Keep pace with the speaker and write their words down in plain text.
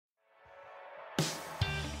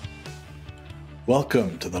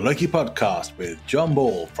Welcome to the Loqui podcast with John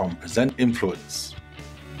Ball from Present Influence.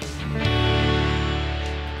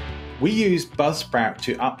 We use Buzzsprout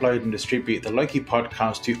to upload and distribute the Loqui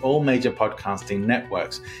podcast to all major podcasting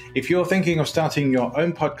networks. If you're thinking of starting your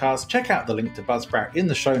own podcast, check out the link to Buzzsprout in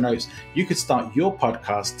the show notes. You could start your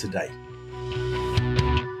podcast today.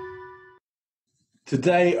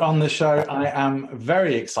 Today on the show, I am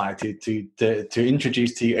very excited to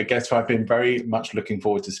introduce to you a guest who I've been very much looking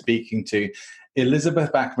forward to speaking to.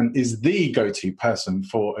 Elizabeth Bachman is the go-to person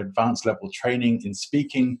for advanced level training in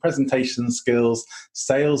speaking, presentation skills,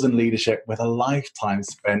 sales and leadership, with a lifetime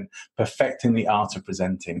spent perfecting the art of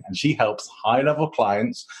presenting. And she helps high-level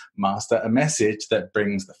clients master a message that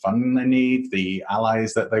brings the funding they need, the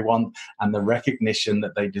allies that they want, and the recognition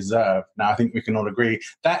that they deserve. Now, I think we can all agree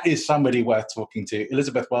that is somebody worth talking to.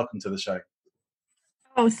 Elizabeth, welcome to the show.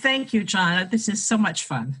 Oh, thank you, John. This is so much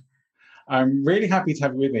fun. I'm really happy to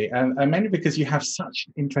have you with me, and mainly because you have such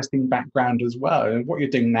an interesting background as well. And what you're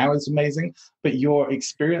doing now is amazing, but your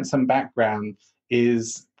experience and background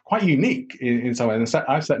is quite unique in some ways. And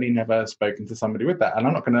I've certainly never spoken to somebody with that. And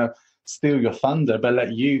I'm not going to steal your thunder, but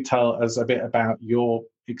let you tell us a bit about your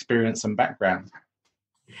experience and background.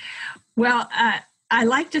 Well, I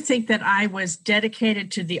like to think that I was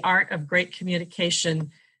dedicated to the art of great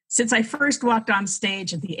communication since I first walked on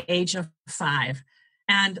stage at the age of 5.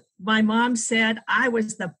 And my mom said I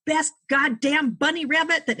was the best goddamn bunny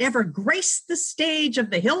rabbit that ever graced the stage of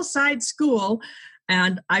the hillside school.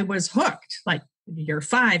 And I was hooked. Like, you're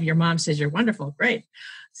 5, your mom says you're wonderful, great.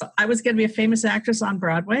 So I was going to be a famous actress on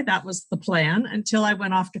Broadway. That was the plan until I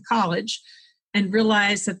went off to college and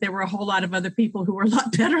realized that there were a whole lot of other people who were a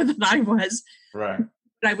lot better than I was. Right.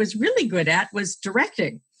 What I was really good at was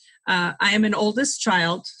directing. I am an oldest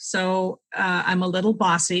child, so I'm a little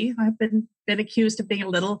bossy. I've been accused of being a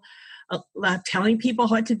little telling people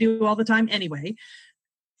what to do all the time anyway.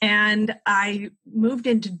 And I moved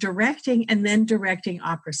into directing and then directing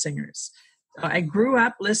opera singers. So I grew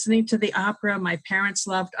up listening to the opera. My parents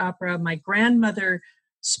loved opera. My grandmother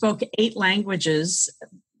spoke 8 languages,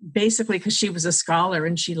 basically because she was a scholar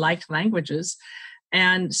and she liked languages.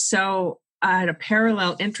 And so I had a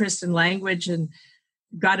parallel interest in language and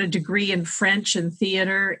got a degree in French and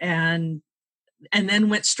theater, and then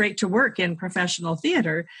went straight to work in professional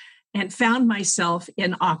theater and found myself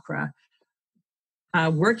in opera,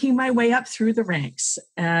 working my way up through the ranks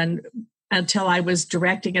and until I was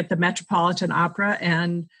directing at the Metropolitan Opera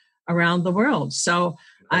and around the world. So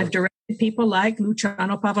I've directed people like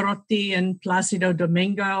Luciano, Pavarotti, and Placido,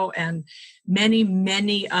 Domingo, and many,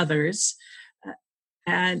 many others.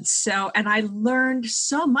 And I learned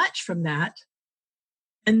so much from that.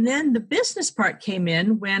 And then the business part came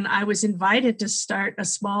in when I was invited to start a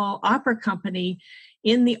small opera company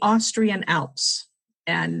in the Austrian Alps.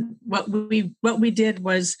 And what we did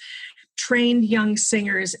was trained young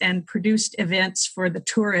singers and produced events for the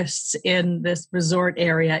tourists in this resort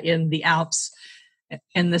area in the Alps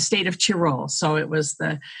in the state of Tyrol. So it was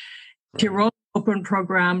the Tyrol Open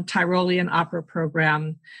Program, Tyrolean Opera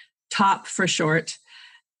Program, TOP for short.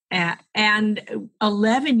 And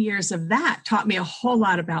 11 years of that taught me a whole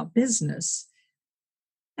lot about business.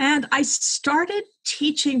 And I started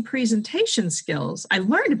teaching presentation skills. I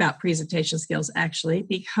learned about presentation skills, actually,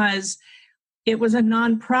 because it was a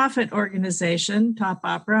nonprofit organization, Top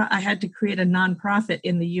Opera. I had to create a nonprofit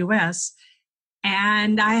in the U.S.,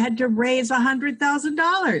 and I had to raise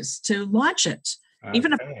 $100,000 to launch it,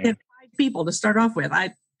 even if I had 5 people to start off with.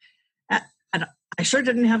 I sure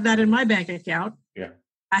didn't have that in my bank account. Yeah.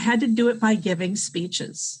 I had to do it by giving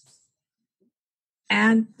speeches.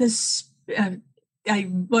 And I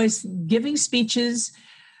was giving speeches.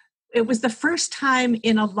 It was the first time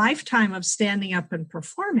in a lifetime of standing up and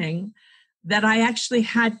performing that I actually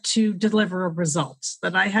had to deliver a result,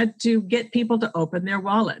 that I had to get people to open their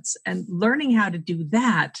wallets. And learning how to do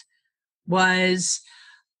that was,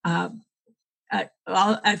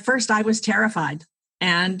 at first I was terrified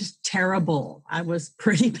and terrible. I was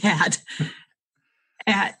pretty bad.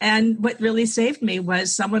 And what really saved me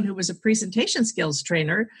was someone who was a presentation skills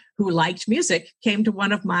trainer who liked music came to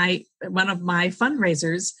one of my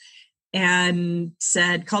fundraisers and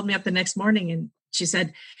called me up the next morning, and she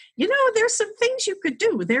said, there's some things you could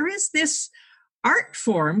do. There is this art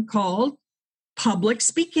form called public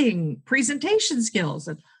speaking presentation skills.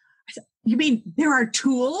 And I said, you mean there are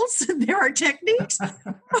tools? There are techniques?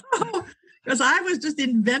 Because I was just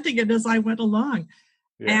inventing it as I went along.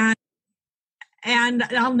 Yeah. And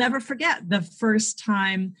I'll never forget the first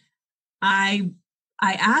time I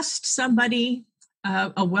asked somebody,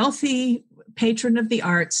 a wealthy patron of the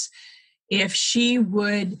arts, if she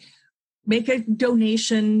would make a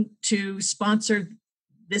donation to sponsor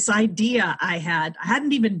this idea I had. I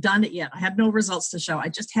hadn't even done it yet. I had no results to show. I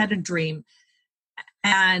just had a dream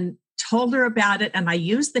and told her about it. And I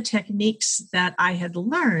used the techniques that I had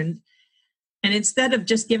learned. And instead of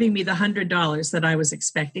just giving me the $100 that I was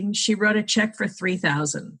expecting, she wrote a check for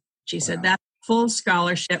 $3,000. She said, that's full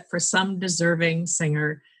scholarship for some deserving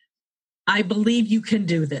singer. I believe you can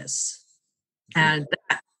do this. And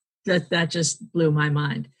that just blew my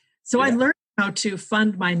mind. So I learned how to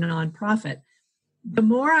fund my nonprofit. The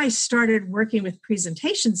more I started working with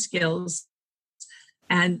presentation skills,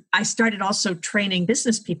 and I started also training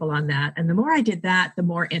business people on that. And the more I did that, the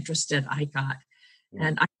more interested I got.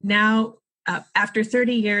 And I now, after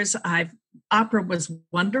 30 years, opera was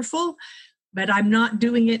wonderful, but I'm not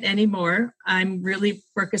doing it anymore. I'm really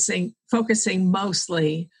focusing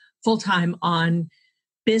mostly full-time on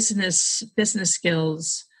business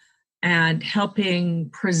skills and helping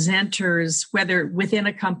presenters, whether within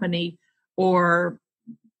a company or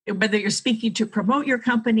whether you're speaking to promote your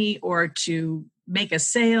company or to make a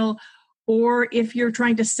sale, or if you're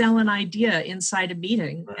trying to sell an idea inside a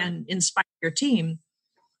meeting and inspire your team.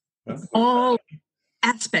 All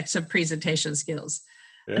aspects of presentation skills.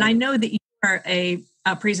 Yeah. And I know that you are a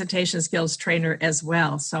presentation skills trainer as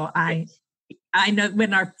well. So I know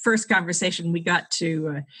when our first conversation, we got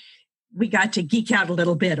to geek out a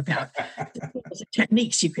little bit about the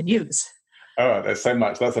techniques you can use. Oh, there's so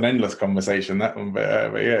much. That's an endless conversation, that one.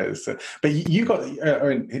 But yeah. But you got,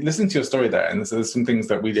 listen to your story there, and there's some things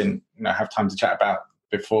that we didn't have time to chat about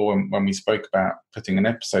before when we spoke about putting an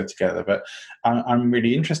episode together. But I'm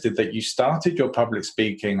really interested that you started your public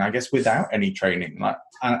speaking, I guess, without any training.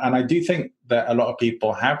 And I do think that a lot of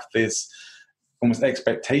people have this almost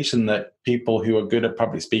expectation that people who are good at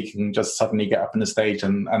public speaking just suddenly get up on the stage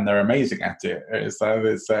and they're amazing at it. So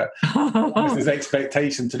there's this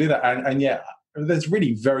expectation to do that. And yet there's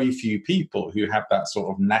really very few people who have that sort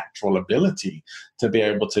of natural ability to be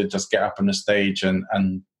able to just get up on the stage and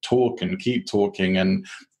talk and keep talking and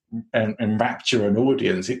enrapture an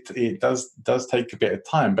audience. It does take a bit of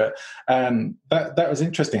time. But that was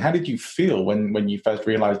interesting. How did you feel when you first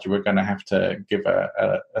realized you were going to have to give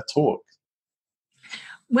a talk?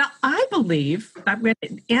 Well, I believe, I'm going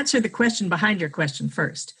to answer the question behind your question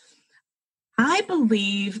first. I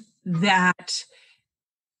believe that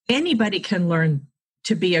anybody can learn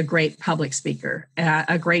to be a great public speaker,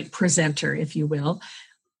 a great presenter, if you will.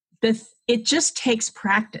 It just takes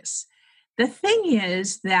practice. The thing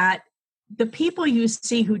is that the people you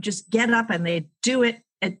see who just get up and they do it,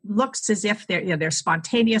 it looks as if they're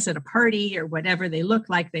spontaneous at a party or whatever. They look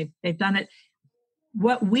like they've done it.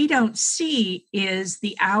 What we don't see is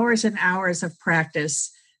the hours and hours of practice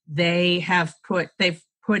they've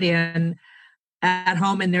put in at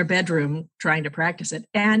home in their bedroom trying to practice it.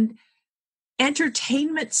 And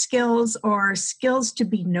entertainment skills or skills to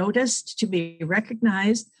be noticed, to be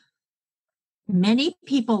recognized, many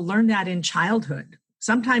people learn that in childhood.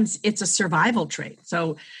 Sometimes it's a survival trait.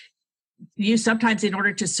 So you sometimes, in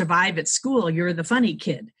order to survive at school, you're the funny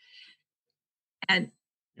kid.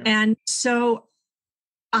 And so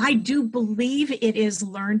I do believe it is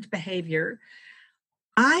learned behavior.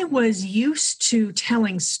 I was used to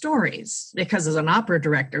telling stories because as an opera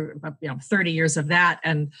director, 30 years of that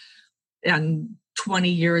and 20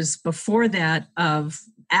 years before that of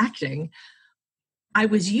acting, I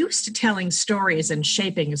was used to telling stories and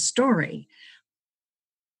shaping a story.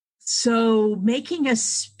 So making a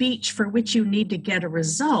speech for which you need to get a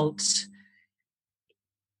result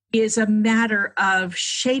is a matter of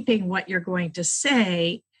shaping what you're going to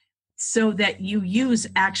say so that you use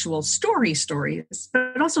actual stories,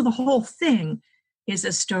 but also the whole thing is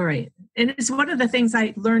a story. And it's one of the things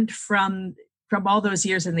I learned from all those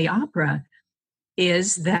years in the opera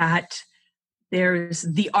is that there's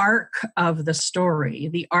the arc of the story,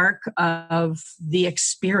 the arc of the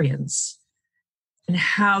experience, and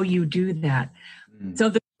how you do that. Mm. So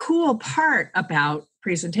the cool part about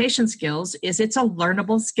presentation skills is it's a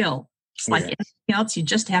learnable skill. It's like anything else, you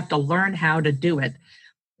just have to learn how to do it.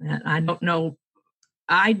 And I don't know,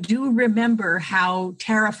 I do remember how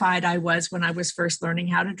terrified I was when I was first learning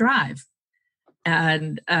how to drive.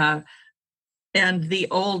 And the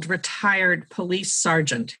old retired police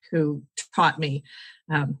sergeant who taught me,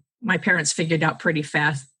 my parents figured out pretty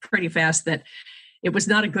fast that it was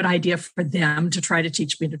not a good idea for them to try to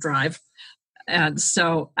teach me to drive. And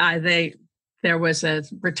so there was a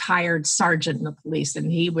retired sergeant in the police,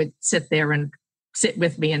 and he would sit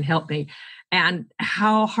with me and help me. And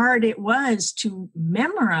how hard it was to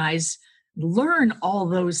memorize, learn all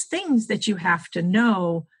those things that you have to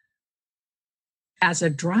know as a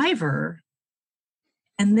driver.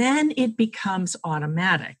 And then it becomes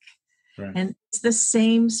automatic. Right. And it's the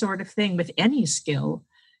same sort of thing with any skill.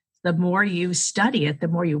 The more you study it, the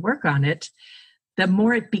more you work on it, the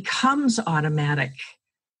more it becomes automatic.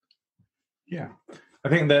 Yeah. I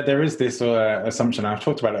think that there is this assumption. I've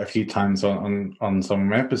talked about it a few times on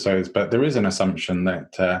some episodes, but there is an assumption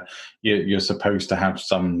that you're supposed to have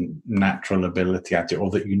some natural ability at it, or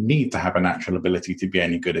that you need to have a natural ability to be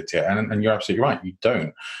any good at it. And you're absolutely right. You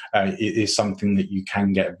don't. It is something that you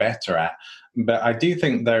can get better at. But I do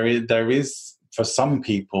think there is for some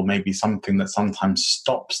people maybe something that sometimes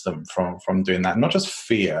stops them from doing that. Not just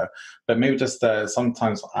fear, but maybe just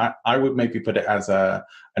sometimes I would maybe put it as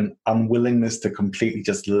an unwillingness to completely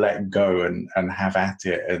just let go and have at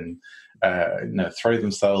it, and throw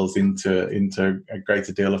themselves into a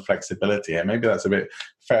greater deal of flexibility. And maybe that's a bit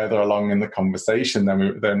further along in the conversation than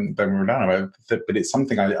we're done. But it's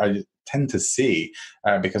something I tend to see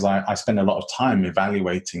because I spend a lot of time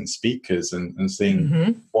evaluating speakers and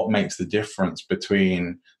seeing what makes the difference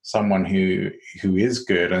between someone who is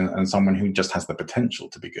good and someone who just has the potential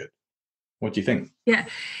to be good. What do you think? Yeah,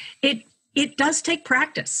 it does take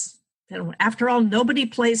practice. After all, nobody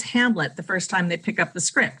plays Hamlet the first time they pick up the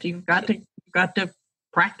script. You've got to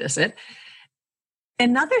practice it.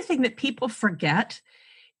 Another thing that people forget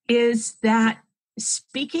is that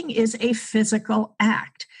speaking is a physical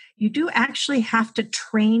act. You do actually have to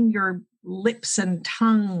train your lips and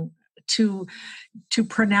tongue to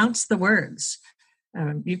pronounce the words.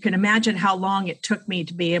 You can imagine how long it took me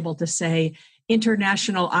to be able to say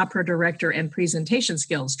international opera director and presentation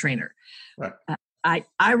skills trainer. Right.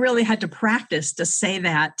 I really had to practice to say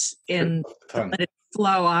that and let it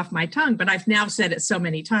flow off my tongue, but I've now said it so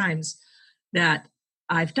many times that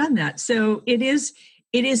I've done that. So it is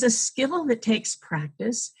a skill that takes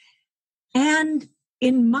practice. And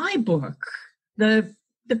in my book, the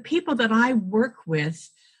people that I work with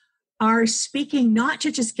are speaking not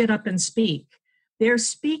to just get up and speak. They're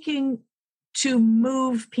speaking to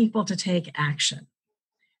move people to take action.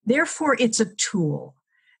 Therefore, it's a tool.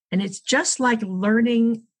 And it's just like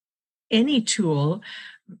learning any tool.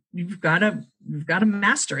 You've got to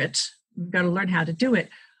master it. You've got to learn how to do it.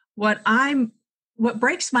 What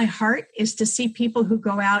breaks my heart is to see people who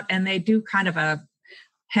go out and they do kind of a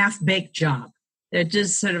half-baked job. They're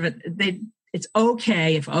just sort of it's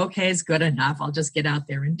okay. If okay is good enough, I'll just get out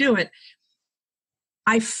there and do it.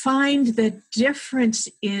 I find the difference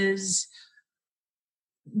is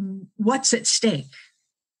what's at stake.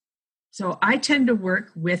 So I tend to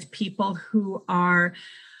work with people who are,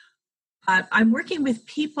 I'm working with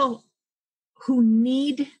people who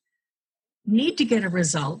need to get a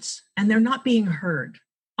result and they're not being heard.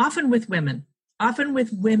 Often with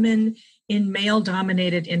women in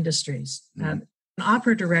male-dominated industries. An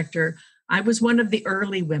opera director, I was one of the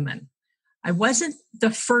early women. I wasn't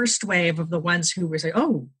the first wave of the ones who were saying,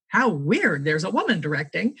 oh, how weird, there's a woman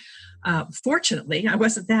directing. Fortunately, I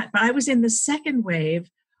wasn't that, but I was in the second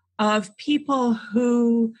wave of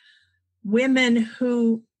women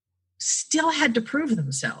who still had to prove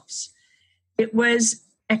themselves. It was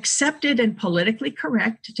accepted and politically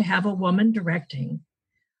correct to have a woman directing,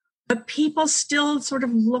 but people still sort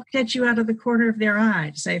of looked at you out of the corner of their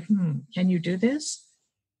eye to say, can you do this?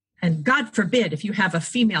 And God forbid, if you have a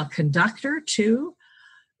female conductor too,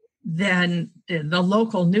 then the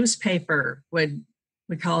local newspaper would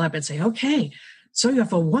call up and say, okay, so you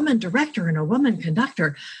have a woman director and a woman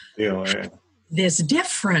conductor. Yeah. This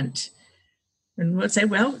different. And we'll say,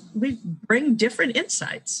 well, we bring different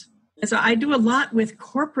insights. And so I do a lot with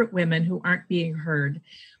corporate women who aren't being heard.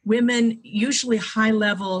 Women, usually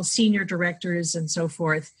high-level senior directors and so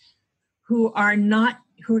forth, who are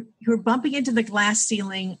bumping into the glass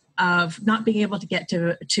ceiling of not being able to get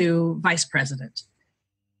to vice president.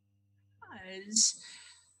 Because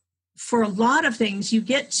for a lot of things, you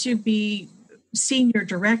get to be senior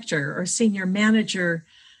director or senior manager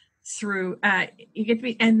through, you get to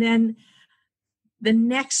be, and then the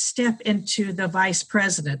next step into the vice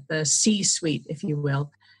president, the C-suite, if you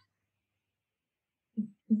will,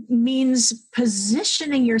 means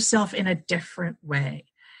positioning yourself in a different way.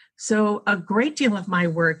 So a great deal of my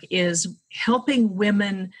work is helping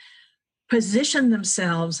women position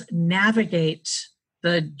themselves, navigate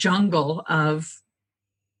the jungle of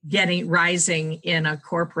rising in a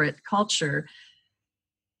corporate culture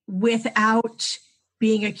without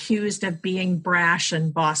being accused of being brash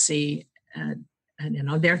and bossy. And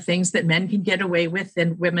there are things that men can get away with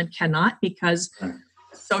and women cannot because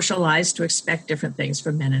socialized to expect different things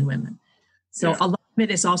from men and women. So a lot of it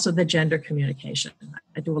is also the gender communication.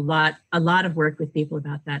 I do a lot of work with people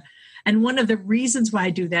about that. And one of the reasons why I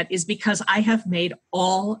do that is because I have made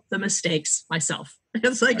all the mistakes myself.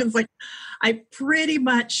 It's like I pretty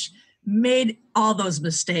much made all those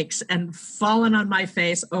mistakes and fallen on my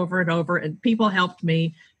face over and over, and people helped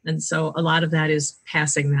me. And so a lot of that is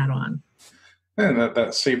passing that on. Yeah,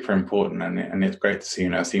 that's super important, and it's great to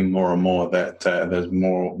see. See more and more that there's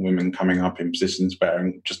more women coming up in positions where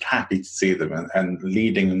I'm just happy to see them and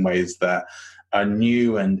leading in ways that are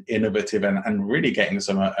new and innovative, and really getting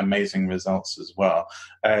some amazing results as well.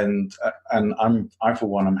 And I for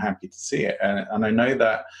one, I'm happy to see it, and I know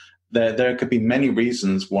that there could be many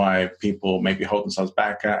reasons why people maybe hold themselves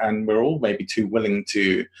back, and we're all maybe too willing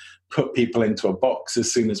to put people into a box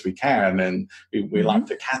as soon as we can, and we like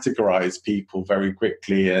to categorize people very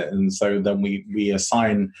quickly, and so then we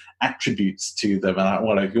assign attributes to them. And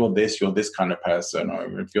well, if you're this kind of person,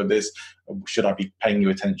 or if you're this, should I be paying you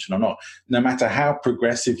attention or not? No matter how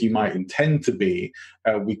progressive you might intend to be,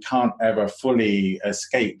 we can't ever fully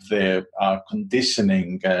escape the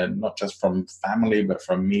conditioning, not just from family, but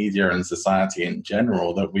from media and society in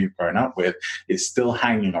general that we've grown up with. It's still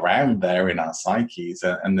hanging around there in our psyches,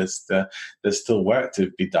 and there's still work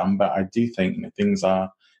to be done. But I do think things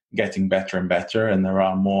are getting better and better, and there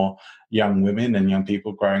are more young women and young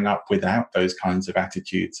people growing up without those kinds of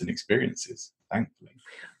attitudes and experiences, thankfully.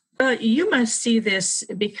 You must see this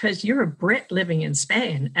because you're a Brit living in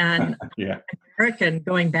Spain and yeah. American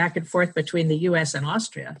going back and forth between the U.S. and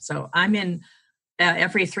Austria. So I'm in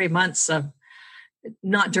every 3 months of,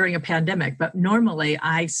 not during a pandemic, but normally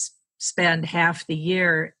I spend half the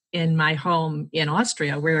year in my home in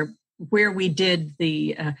Austria, where we did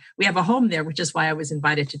we have a home there, which is why I was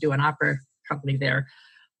invited to do an opera company there,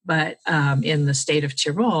 but in the state of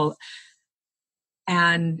Tyrol.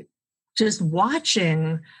 And just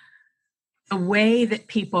watching the way that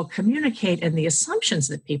people communicate and the assumptions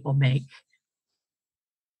that people make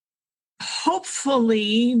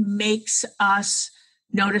hopefully makes us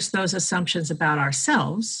notice those assumptions about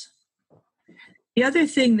ourselves. The other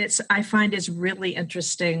thing that I find is really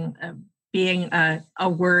interesting, being a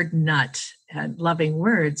word nut and loving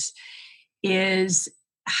words, is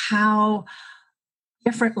how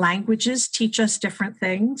different languages teach us different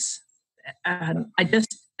things.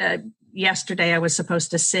 Yesterday I was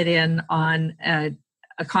supposed to sit in on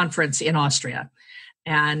a conference in Austria,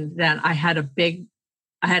 and then I had a big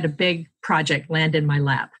project land in my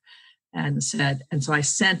lap, and so I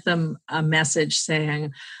sent them a message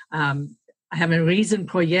saying, I have ein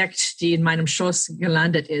Riesenprojekt, die in meinem Schoß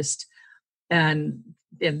gelandet ist, and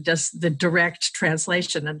just the direct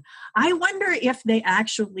translation. And I wonder if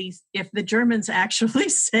the Germans actually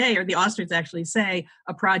say, or the Austrians actually say,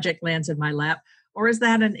 a project lands in my lap, or is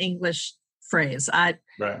that an English phrase? Right,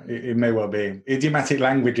 it may well be. Idiomatic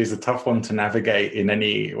language is a tough one to navigate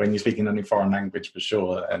when you speak in any foreign language, for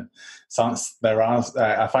sure. And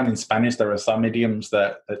I find in Spanish there are some idioms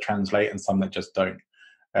that translate and some that just don't.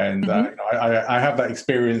 And I have that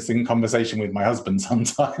experience in conversation with my husband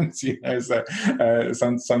sometimes. So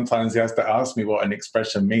sometimes he has to ask me what an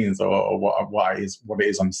expression means, or what it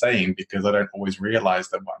is I'm saying, because I don't always realize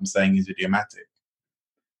that what I'm saying is idiomatic.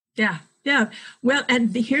 Yeah. Well,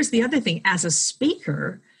 and here's the other thing. As a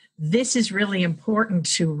speaker, this is really important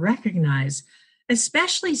to recognize,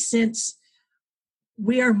 especially since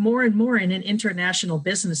we are more and more in an international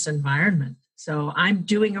business environment. So I'm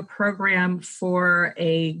doing a program for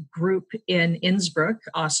a group in Innsbruck,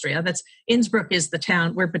 Austria. Innsbruck is the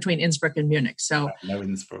town. We're between Innsbruck and Munich. So I know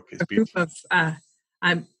Innsbruck is a group of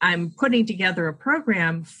I'm putting together a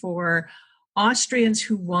program for Austrians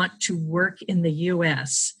who want to work in the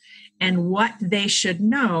U.S. and what they should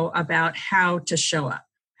know about how to show up,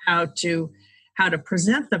 how to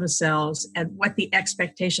present themselves, and what the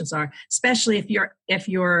expectations are, especially if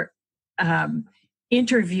you're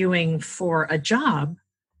interviewing for a job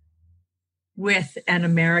with an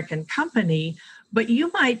American company, but you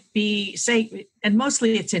might be, say, and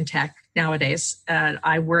mostly it's in tech nowadays.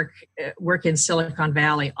 I work in Silicon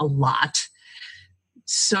Valley a lot.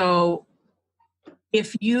 So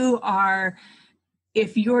if you're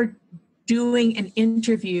doing an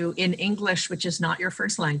interview in English, which is not your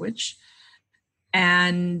first language,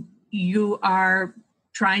 and you are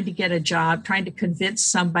trying to get a job, trying to convince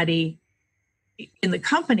somebody in the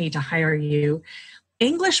company to hire you,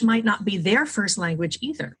 English might not be their first language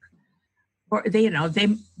either. Or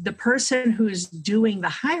the person who's doing the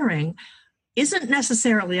hiring isn't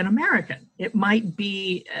necessarily an American. It might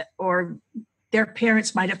be, or their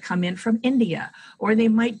parents might have come in from India, or they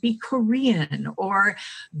might be Korean, or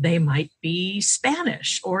they might be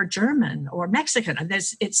Spanish or German or Mexican. And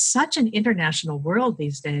it's such an international world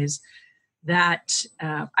these days that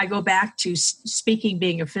I go back to speaking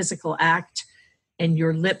being a physical act. and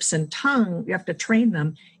your lips and tongue, you have to train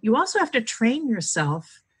them. You also have to train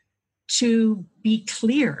yourself to be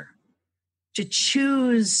clear, to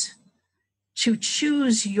choose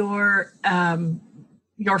your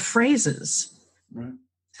phrases. Right.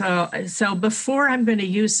 So before I'm going to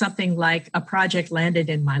use something like a project landed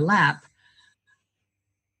in my lap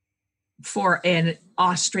for an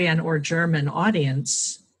Austrian or German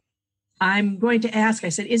audience, I'm going to ask, I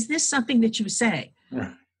said, is this something that you say?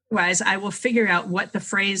 Right. Otherwise, I will figure out what the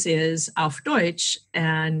phrase is auf Deutsch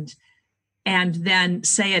and then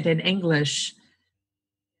say it in English,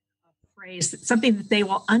 a phrase, something that they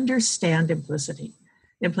will understand implicitly,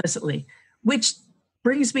 which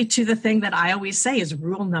brings me to the thing that I always say is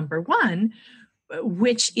rule number one,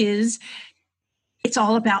 which is it's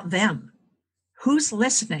all about them. Who's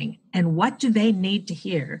listening and what do they need to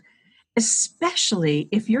hear, especially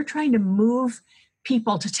if you're trying to move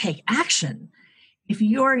people to take action. If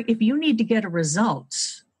you need to get a result,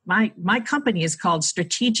 my company is called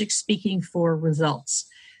Strategic Speaking for Results,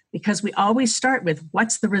 because we always start with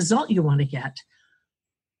what's the result you want to get,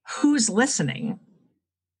 who's listening,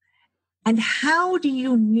 and how do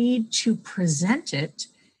you need to present it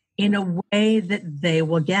in a way that they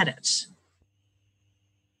will get it.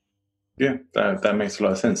 Yeah, that makes a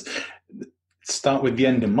lot of sense. Start with the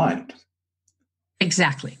end in mind.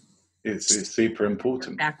 Exactly. It's super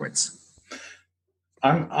important. Backwards.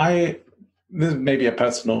 This may be a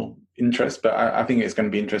personal interest, but I think it's going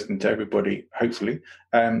to be interesting to everybody, hopefully.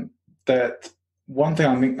 That one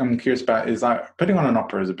thing I'm curious about is putting on an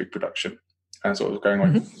opera is a big production. And sort of going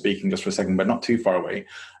on speaking just for a second, but not too far away.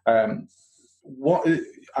 And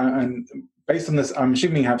based on this, I'm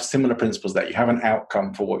assuming you have similar principles, that you have an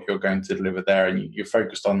outcome for what you're going to deliver there, and you're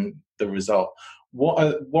focused on the result.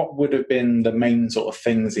 What would have been the main sort of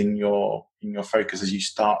things in your focus as you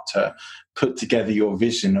start to put together your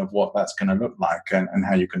vision of what that's going to look like and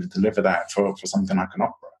how you're going to deliver that for something like an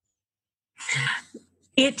opera?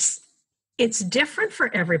 It's different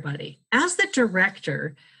for everybody. As the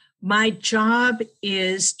director, my job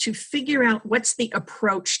is to figure out what's the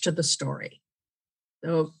approach to the story.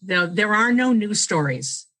 So there are no new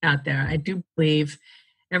stories out there. I do believe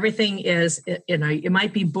everything is, it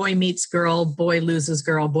might be boy meets girl, boy loses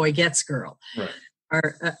girl, boy gets girl. Right.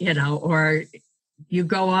 Or, or you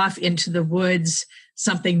go off into the woods,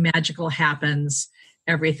 something magical happens,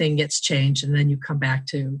 everything gets changed, and then you come back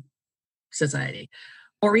to society.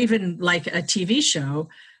 Or even like a TV show,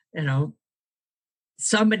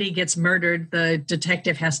 somebody gets murdered, the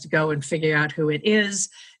detective has to go and figure out who it is,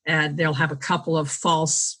 and they'll have a couple of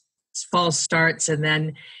false starts, and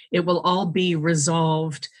then it will all be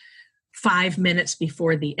resolved 5 minutes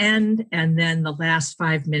before the end, and then the last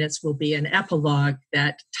 5 minutes will be an epilogue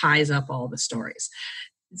that ties up all the stories.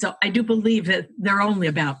 So I do believe that there are only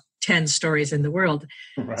about 10 stories in the world.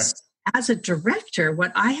 Right. As a director,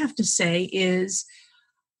 what I have to say is,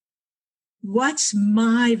 what's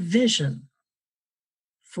my vision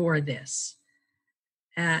for this?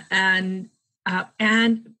 And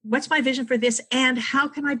what's my vision for this? And how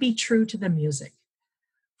can I be true to the music?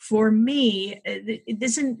 For me,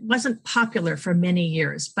 this wasn't popular for many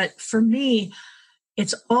years, but for me,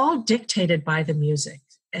 it's all dictated by the music.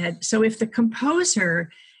 And so if the composer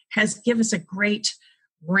has given us a great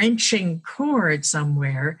wrenching chord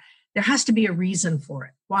somewhere, there has to be a reason for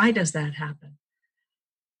it. Why does that happen?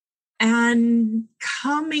 And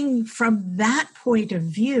coming from that point of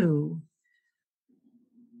view,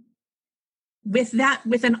 with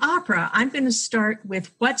an opera, I'm going to start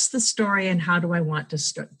with what's the story and how do I want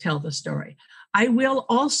to tell the story. I will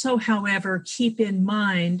also, however, keep in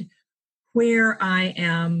mind where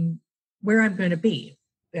I'm going to be.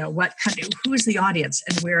 Who's the audience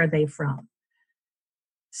and where are they from?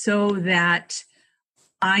 So that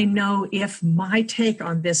I know if my take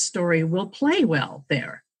on this story will play well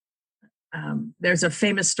there. There's a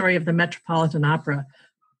famous story of the Metropolitan Opera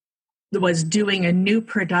that was doing a new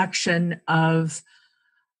production of,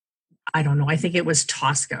 I don't know, I think it was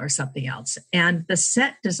Tosca or something else. And the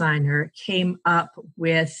set designer came up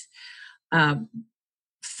with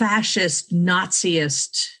fascist,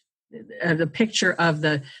 Naziist, the picture of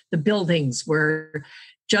the buildings were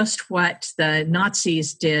just what the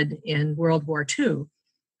Nazis did in World War II.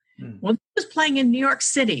 Well, this was playing in New York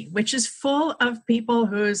City, which is full of people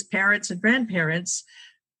whose parents and grandparents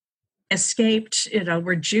escaped,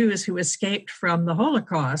 were Jews who escaped from the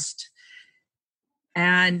Holocaust.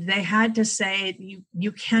 And they had to say,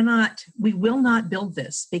 we will not build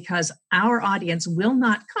this because our audience will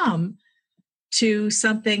not come to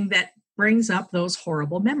something that brings up those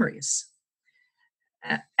horrible memories.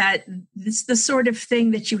 It's the sort of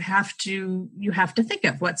thing that you have to think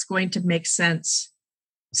of what's going to make sense.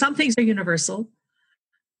 Some things are universal,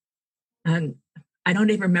 and I don't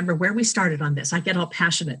even remember where we started on this. I get all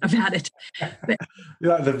passionate about it. But,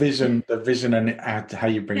 like the vision and how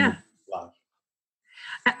you bring love.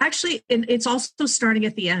 Actually, it's also starting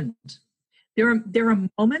at the end. There are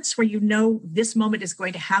moments where you know this moment is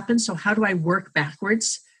going to happen. So how do I work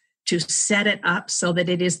backwards to set it up so that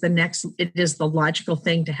it is the logical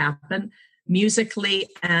thing to happen, musically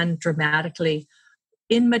and dramatically?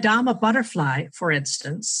 In Madama Butterfly, for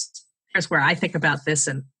instance, here's where I think about this,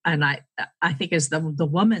 and I think is the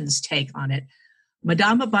woman's take on it.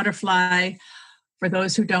 Madama Butterfly, for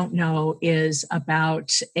those who don't know, is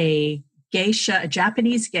about a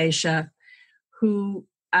Japanese geisha, who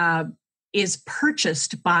is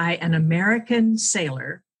purchased by an American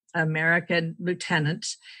sailor, American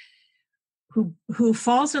lieutenant, who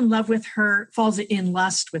falls in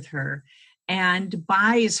lust with her, and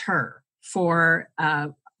buys her for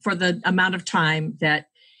the amount of time that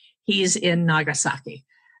he's in Nagasaki.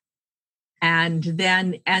 And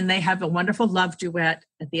they have a wonderful love duet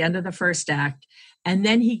at the end of the first act. And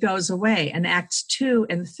then he goes away. And acts 2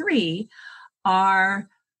 and 3 are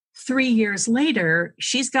 3 years later.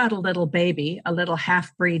 She's got a little baby, a little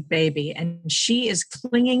half-breed baby, and she is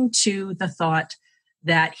clinging to the thought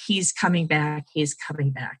that he's coming back.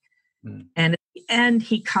 Mm. And at the end,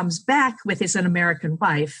 he comes back with his American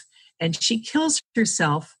wife, and she kills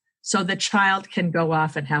herself so the child can go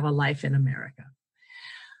off and have a life in America.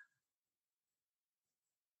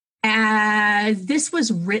 This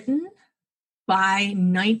was written by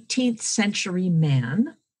 19th century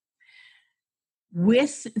man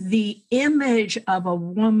with the image of a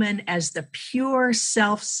woman as the pure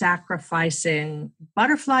self-sacrificing.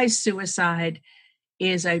 Butterfly suicide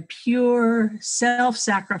is a pure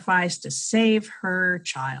self-sacrifice to save her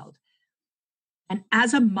child. And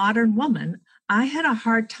as a modern woman, I had a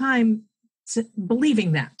hard time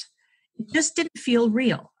believing that. It just didn't feel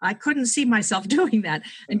real. I couldn't see myself doing that.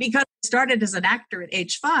 And because I started as an actor at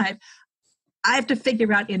age 5, I have to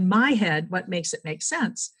figure out in my head what makes it make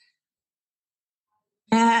sense.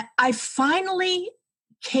 I finally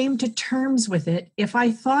came to terms with it. If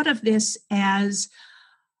I thought of this as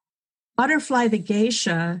Butterfly the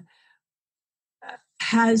geisha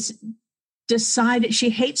has decided she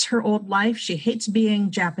hates her old life. She hates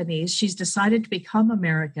being Japanese. She's decided to become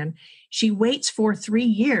American. She waits for 3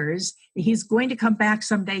 years. He's going to come back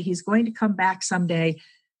someday.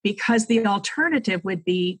 Because the alternative would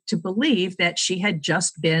be to believe that she had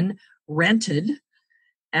just been rented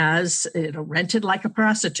like a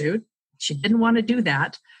prostitute. She didn't want to do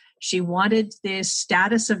that. She wanted the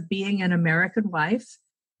status of being an American wife.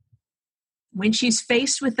 When she's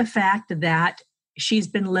faced with the fact that she's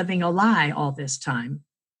been living a lie all this time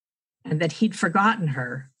and that he'd forgotten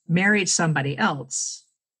her, married somebody else,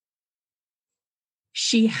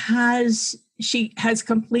 she has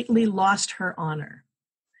completely lost her honor.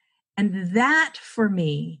 And that, for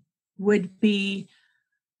me, would be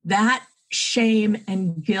that shame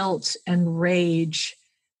and guilt and rage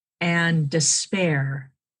and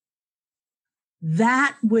despair.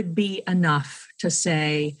 That would be enough to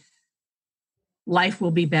say, life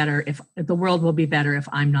will be better if the world will be better if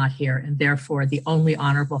I'm not here. And therefore, the only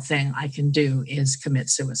honorable thing I can do is commit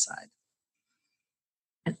suicide.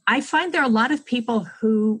 And I find there are a lot of people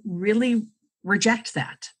who really reject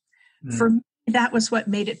that. Mm. For me, that was what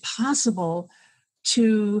made it possible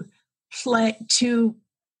to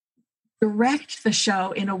direct the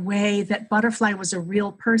show in a way that Butterfly was a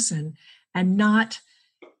real person and not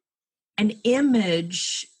an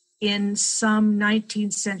image in some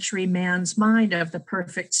 19th century man's mind of the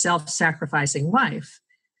perfect self-sacrificing wife.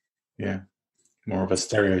 Yeah. More of a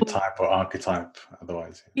stereotype or archetype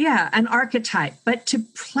otherwise. Yeah, an archetype. But to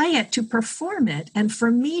play it, to perform it, and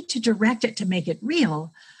for me to direct it, to make it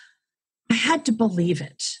real, I had to believe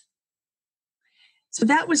it. So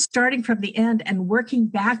that was starting from the end and working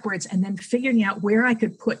backwards and then figuring out where I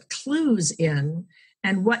could put clues in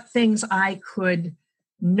and what things I could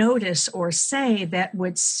notice or say that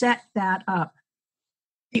would set that up.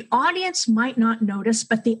 The audience might not notice,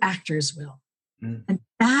 but the actors will. Mm. And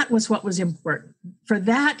that was what was important. For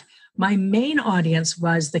that, my main audience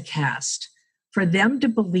was the cast, for them to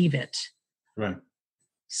believe it. Right.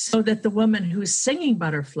 So that the woman who's singing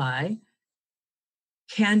Butterfly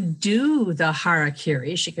can do the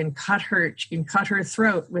harakiri. She can cut her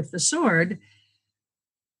throat with the sword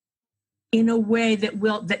in a way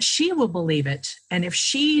that she will believe it. And if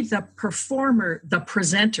she, the performer, the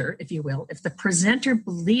presenter, if you will, if the presenter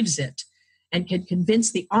believes it and can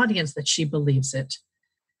convince the audience that she believes it,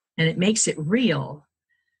 and it makes it real,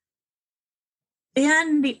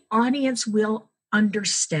 then the audience will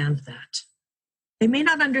understand that. They may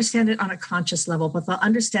not understand it on a conscious level, but they'll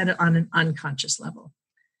understand it on an unconscious level.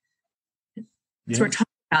 Yeah. So we're talking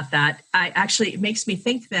about that. It makes me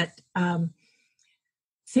think that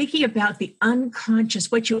thinking about the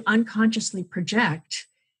unconscious, what you unconsciously project,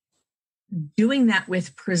 doing that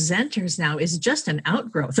with presenters now is just an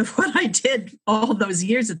outgrowth of what I did all those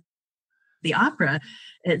years at the opera.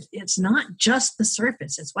 It's not just the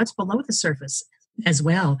surface, it's what's below the surface as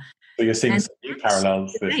well. So you're seeing some new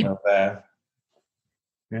parallels there.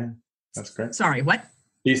 Yeah, that's great. Sorry, what?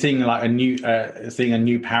 You're seeing like a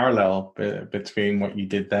new parallel between what you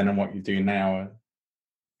did then and what you do now.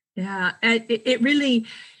 Yeah, it really,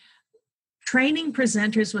 training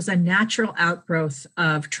presenters was a natural outgrowth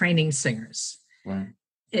of training singers. Right.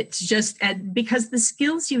 It's just because the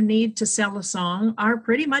skills you need to sell a song are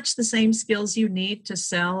pretty much the same skills you need to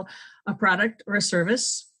sell a product or a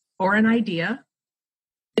service or an idea.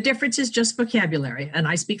 The difference is just vocabulary. And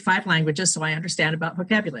I speak 5 languages, so I understand about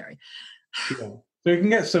vocabulary. Yeah. So you can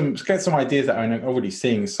get some ideas that I'm already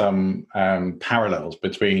seeing some parallels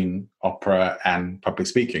between opera and public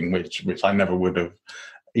speaking, which I never would have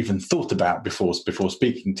even thought about before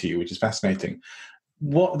speaking to you, which is fascinating.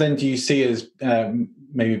 What then do you see as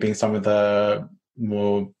maybe being some of the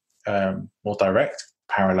more direct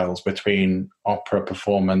parallels between opera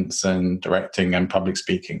performance and directing and public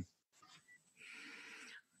speaking?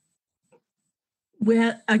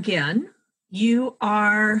 Well, again, you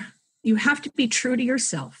have to be true to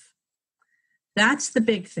yourself. That's the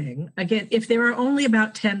big thing. Again, if there are only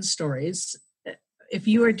about 10 stories, if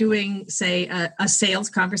you are doing, say, a sales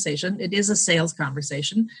conversation, it is a sales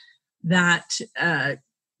conversation that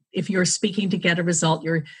if you're speaking to get a result,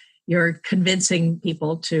 you're convincing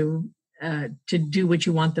people to do what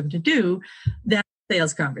you want them to do. That's a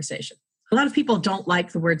sales conversation. A lot of people don't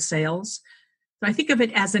like the word sales. So I think of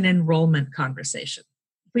it as an enrollment conversation.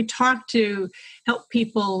 We talk to help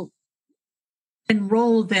people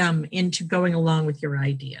enroll them into going along with your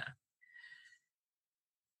idea.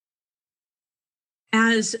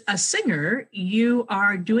 As a singer, you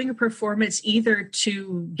are doing a performance either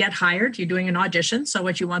to get hired, you're doing an audition, so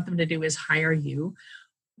what you want them to do is hire you.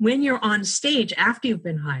 When you're on stage after you've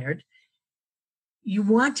been hired, you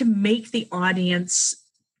want to make the audience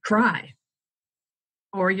cry,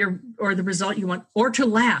 or the result you want, or to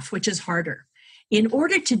laugh, which is harder. In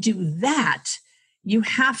order to do that, you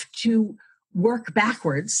have to work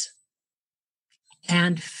backwards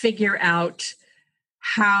and figure out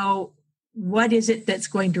what is it that's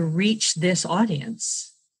going to reach this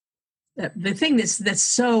audience. The thing that's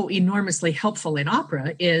so enormously helpful in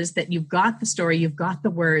opera is that you've got the story, you've got the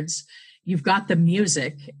words, you've got the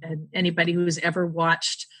music. And anybody who's ever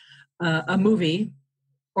watched a movie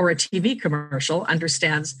or a TV commercial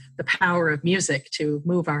understands the power of music to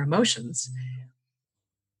move our emotions.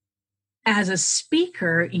 As a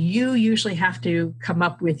speaker, you usually have to come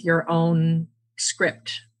up with your own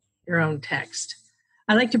script, your own text.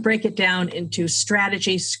 I like to break it down into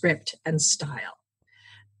strategy, script, and style.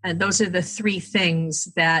 And those are the 3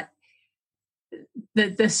 things that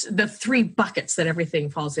the 3 buckets that everything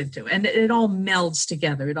falls into. And it all melds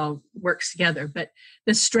together. It all works together. But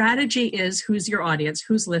the strategy is who's your audience,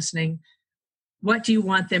 who's listening, what do you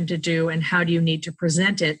want them to do, and how do you need to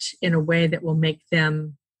present it in a way that will make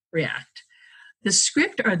them react. The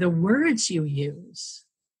script are the words you use.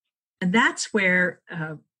 And that's where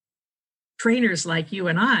trainers like you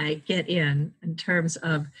and I get in terms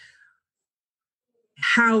of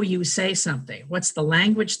how you say something. What's the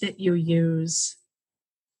language that you use?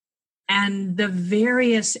 And the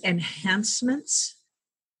various enhancements.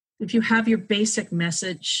 If you have your basic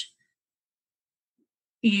message,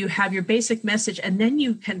 and then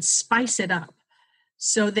you can spice it up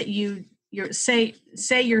so that you're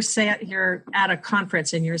at a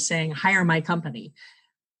conference and you're saying, hire my company.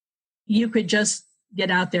 You could just get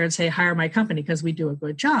out there and say, hire my company because we do a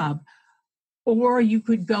good job. Or you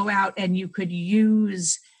could go out and you could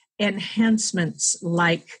use enhancements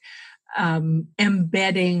like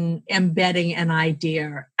embedding an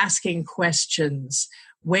idea, asking questions,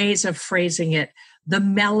 ways of phrasing it, the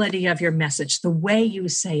melody of your message, the way you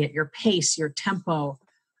say it, your pace, your tempo.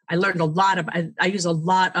 I learned I use a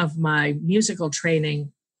lot of my musical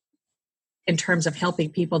training in terms of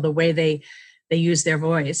helping people the way they use their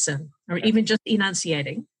voice, or even just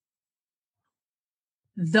enunciating.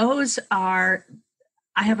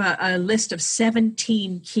 I have a list of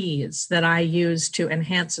 17 keys that I use to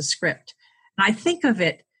enhance a script. And I think of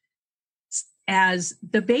it as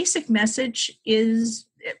the basic message is,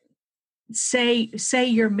 say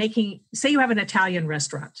you have an Italian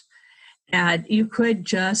restaurant, and you could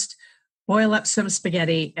just boil up some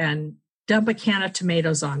spaghetti and dump a can of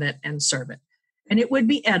tomatoes on it and serve it. And it would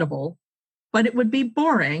be edible, but it would be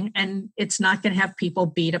boring, and it's not going to have people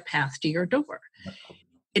beat a path to your door.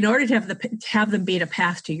 In order to have them beat a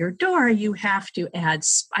path to your door, you have to add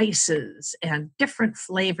spices and different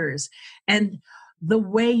flavors, and the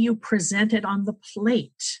way you present it on the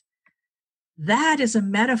plate. That is a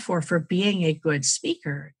metaphor for being a good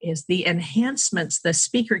speaker, is the enhancements, the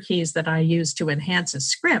speaker keys that I use to enhance a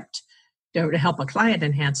script, to help a client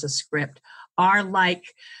enhance a script, are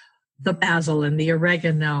like the basil and the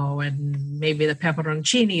oregano and maybe the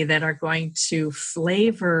pepperoncini that are going to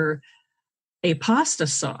flavor a pasta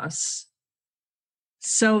sauce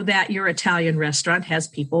so that your Italian restaurant has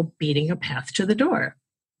people beating a path to the door.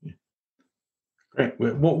 Great.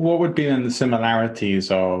 What would be then the similarities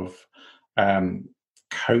of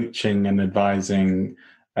coaching and advising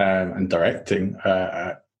and directing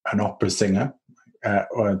an opera singer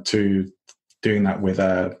or to doing that with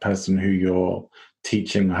a person who you're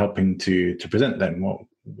teaching or helping to present them?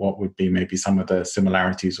 What would be maybe some of the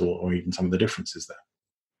similarities or even some of the differences there?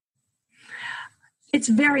 It's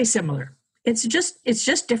very similar. It's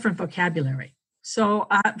just different vocabulary. So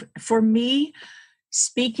for me,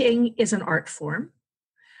 speaking is an art form.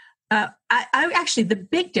 I actually, the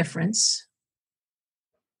big difference,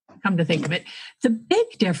 come to think of it, the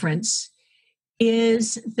big difference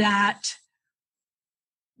is that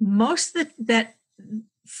that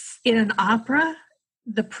in an opera,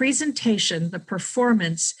 the presentation, the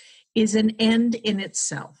performance is an end in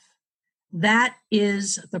itself. That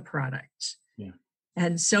is the product.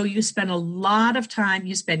 And so you spend a lot of time,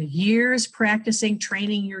 you spend years practicing,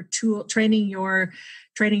 training your tool, training your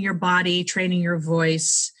body, training your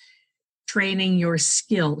voice, training your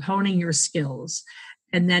skill, honing your skills.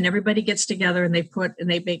 And then everybody gets together and they put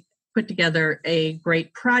together a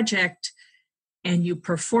great project, and you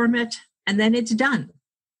perform it, and then it's done.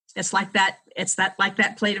 It's like that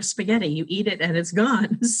plate of spaghetti. You eat it and it's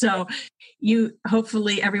gone. So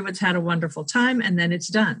hopefully everyone's had a wonderful time, and then it's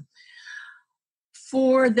done.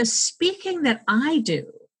 For the speaking that I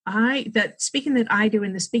do, and the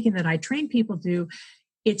speaking that I train people do,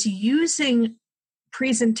 it's using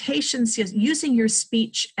presentations, using your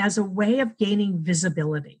speech as a way of gaining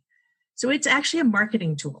visibility. So it's actually a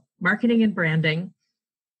marketing tool, marketing and branding.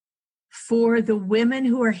 For the women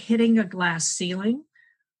who are hitting a glass ceiling,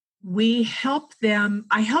 I help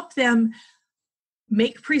them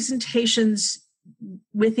make presentations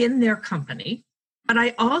within their company. But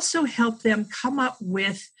I also help them come up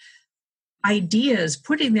with ideas,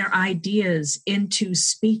 putting their ideas into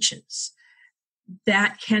speeches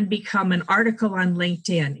that can become an article on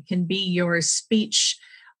LinkedIn. It can be your speech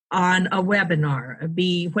on a webinar,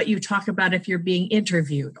 be what you talk about if you're being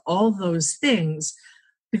interviewed, all those things.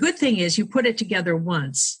 The good thing is you put it together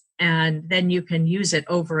once, and then you can use it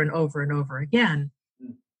over and over and over again.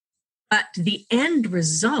 But the end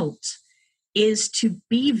result is to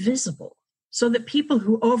be visible, so that people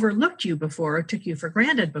who overlooked you before or took you for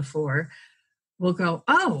granted before will go,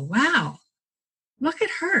 oh, wow, look at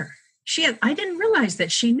her. I didn't realize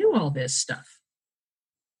that she knew all this stuff.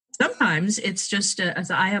 Sometimes it's just,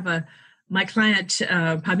 my client,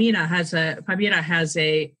 Pamina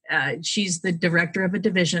she's the director of a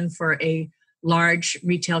division for a large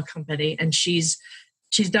retail company, and she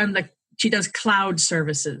does cloud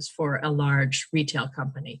services for a large retail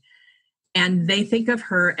company. And they think of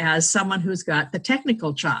her as someone who's got the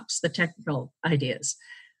technical chops, the technical ideas,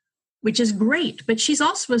 which is great. But she's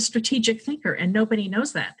also a strategic thinker, and nobody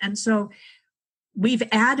knows that. And so we've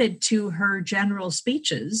added to her general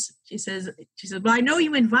speeches. She says, well, I know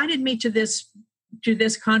you invited me to this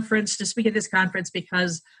conference, to speak at this conference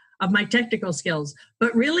because of my technical skills.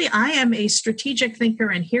 But really, I am a strategic thinker,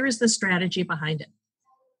 and here is the strategy behind it.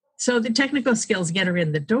 So the technical skills get her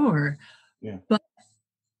in the door. Yeah. But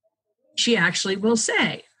she actually will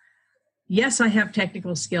say, yes, I have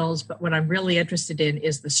technical skills, but what I'm really interested in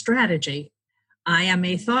is the strategy. I am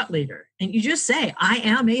a thought leader. And you just say, I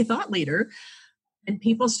am a thought leader. And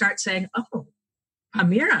people start saying, oh,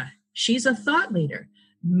 Amira, she's a thought leader.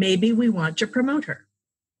 Maybe we want to promote her.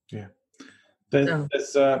 Yeah.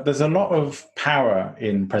 There's a lot of power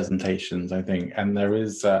in presentations, I think, and there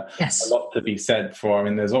is yes. a lot to be said for.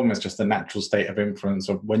 There's almost just a natural state of influence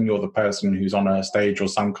of when you're the person who's on a stage or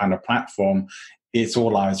some kind of platform, it's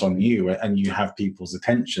all eyes on you, and you have people's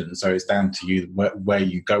attention. So it's down to you where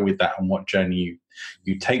you go with that and what journey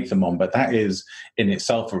you take them on. But that is in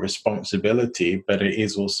itself a responsibility, but it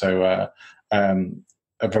is also a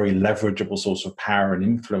very leverageable source of power and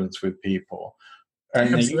influence with people.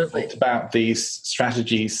 And Absolutely. you talked about these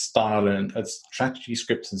strategy, style, and strategy,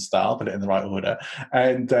 script, and style. Put it in the right order.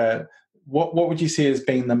 And what would you see as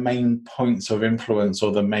being the main points of influence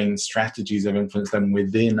or the main strategies of influence then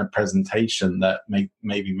within a presentation that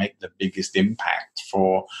maybe make the biggest impact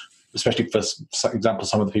for, especially for example,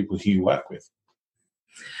 some of the people who you work with?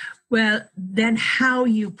 Well, then how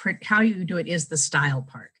you do it is the style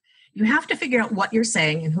part. You have to figure out what you're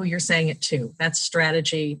saying and who you're saying it to. That's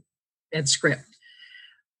strategy and script.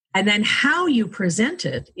 And then how you present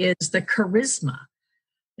it is the charisma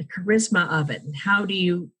of it. And how do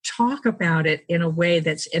you talk about it in a way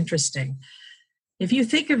that's interesting? If you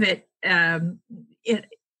think of it, the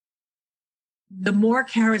more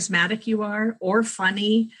charismatic you are, or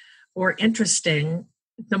funny, or interesting,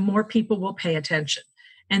 the more people will pay attention.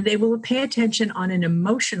 And they will pay attention on an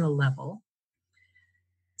emotional level.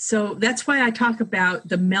 So that's why I talk about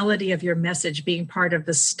the melody of your message being part of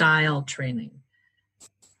the style training.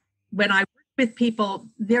 When I work with people,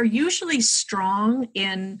 they're usually strong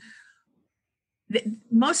in,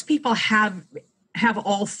 most people have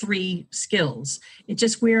all three skills. It's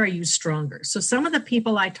just, where are you stronger? So some of the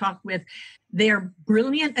people I talk with, they're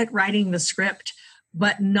brilliant at writing the script,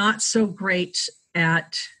 but not so great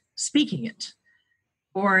at speaking it.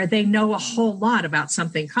 Or they know a whole lot about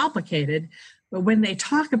something complicated, but when they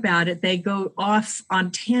talk about it, they go off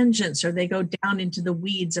on tangents, or they go down into the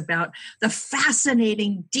weeds about the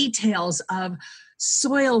fascinating details of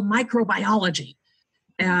soil microbiology,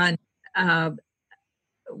 and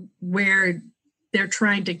where they're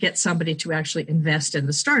trying to get somebody to actually invest in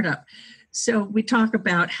the startup. So we talk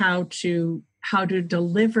about how to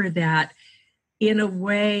deliver that in a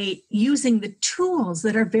way using the tools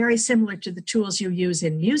that are very similar to the tools you use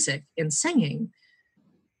in music, in singing,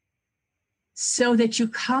 so that you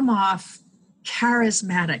come off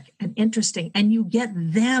charismatic and interesting, and you get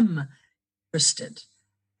them interested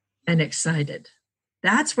and excited.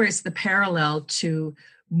 That's where it's the parallel to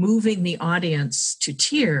moving the audience to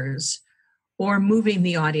tears or moving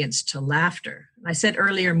the audience to laughter. I said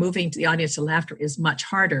earlier, moving the audience to laughter is much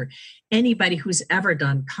harder. Anybody who's ever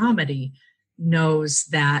done comedy knows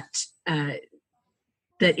that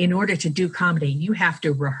in order to do comedy, you have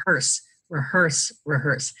to rehearse,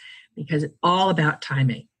 because it's all about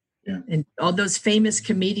timing. Yeah. And all those famous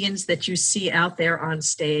comedians that you see out there on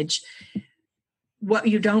stage, what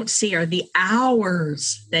you don't see are the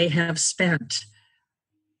hours they have spent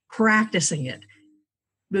practicing it,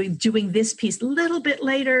 doing this piece a little bit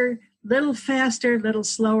later, little faster, little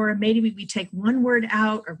slower. Maybe we take one word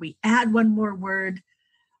out, or we add one more word.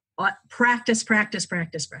 Practice.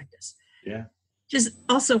 Yeah. Just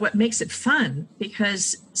also what makes it fun,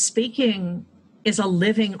 because speaking is a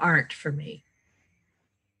living art for me.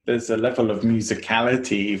 There's a level of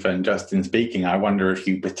musicality even just in speaking. I wonder if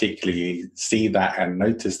you particularly see that and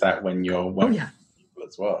notice that when you're working with people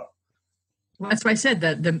as well. Well, that's why I said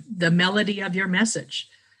that the melody of your message.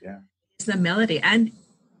 Yeah. Is the melody. And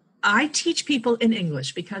I teach people in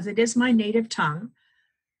English because it is my native tongue.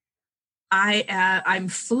 I'm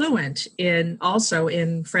fluent also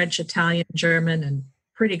in French, Italian, German, and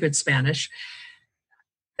pretty good Spanish,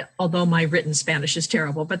 although my written Spanish is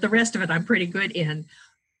terrible, but the rest of it I'm pretty good in.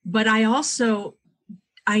 But I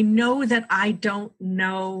know that I don't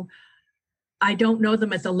know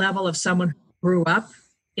them at the level of someone who grew up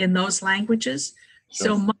in those languages. Sure.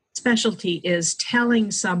 So my specialty is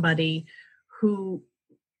telling somebody who,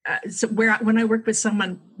 when I work with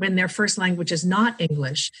someone when their first language is not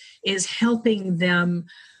English, is helping them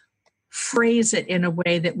phrase it in a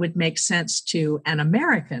way that would make sense to an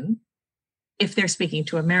American if they're speaking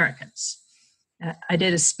to Americans. I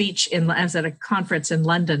did a speech I was at a conference in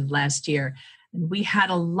London last year, and we had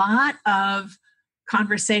a lot of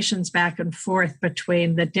conversations back and forth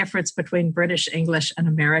between the difference between British English and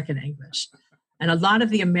American English. And a lot of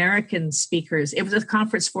the American speakers, it was a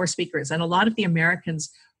conference for speakers, and a lot of the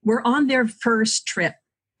Americans were on their first trip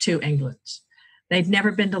to England. They'd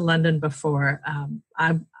never been to London before.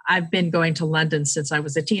 I've been going to London since I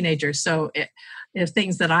was a teenager, so it's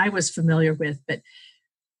things that I was familiar with, but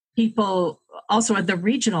people also had the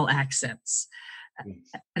regional accents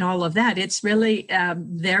and all of that. It's really,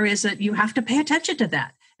 you have to pay attention to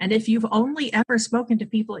that. And if you've only ever spoken to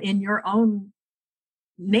people in your own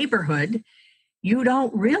neighborhood, you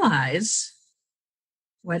don't realize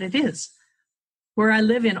what it is. Where I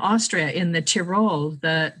live in Austria, in the Tyrol,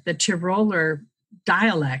 the Tyroler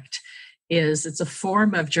dialect it's a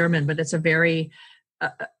form of German, but it's a very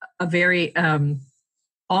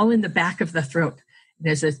all in the back of the throat.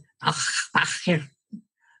 There's a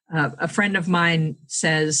friend of mine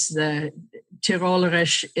says the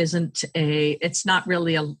Tirolerisch it's not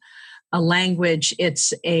really a language.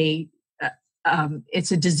 It's a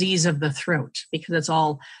disease of the throat, because it's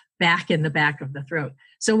all back in the back of the throat.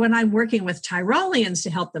 So when I'm working with Tyroleans to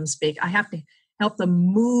help them speak, I have to help them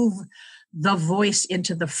move the voice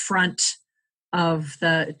into the front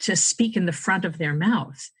to speak in the front of their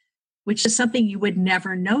mouth, which is something you would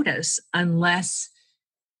never notice unless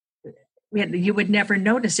you would never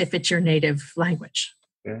notice if it's your native language.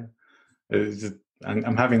 Yeah.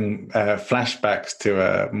 I'm having flashbacks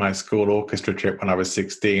to my school orchestra trip when I was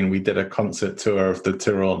 16. We did a concert tour of the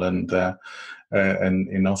Tyrol and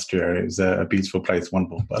in Austria. It was a beautiful place,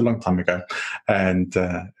 wonderful, but a long time ago. And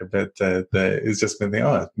it's just been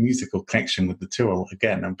the musical connection with the Tyrol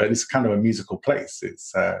again. But it's kind of a musical place.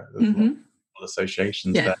 It's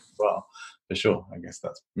associations there as well, for sure. I guess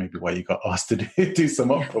that's maybe why you got asked to do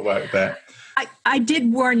some opera work there. I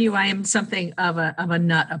did warn you, I am something of a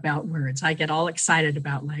nut about words. I get all excited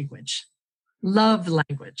about language. Love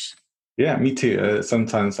language. Yeah, me too.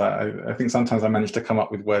 Sometimes I think sometimes I manage to come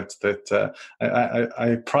up with words that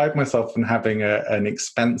I pride myself on having an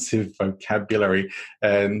expansive vocabulary,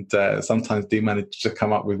 and sometimes do manage to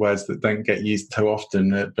come up with words that don't get used too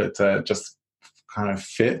often, but just kind of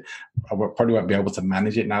fit. I probably won't be able to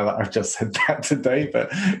manage it now that I've just said that today, but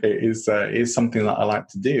it is something that I like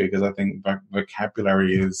to do, because I think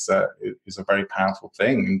vocabulary is a very powerful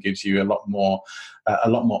thing and gives you a lot more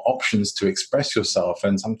options to express yourself.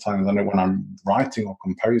 And sometimes I know when I'm writing or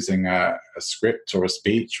composing a script or a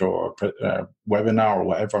speech or a webinar or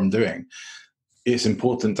whatever I'm doing, it's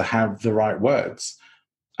important to have the right words.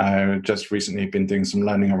 I've just recently been doing some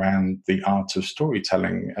learning around the art of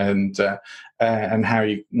storytelling and how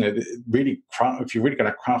you really if you're really going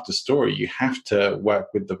to craft a story, you have to work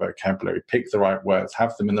with the vocabulary, pick the right words,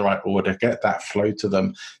 have them in the right order, get that flow to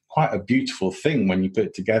them. Quite a beautiful thing when you put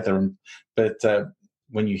it together. But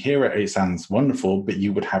when you hear it, it sounds wonderful, but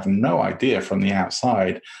you would have no idea from the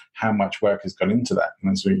outside how much work has gone into that.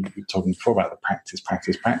 And as we were talking before about the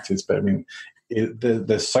practice, but I mean,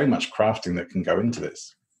 there's so much crafting that can go into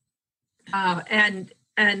this. And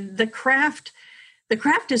the craft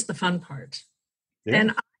is the fun part. Yeah.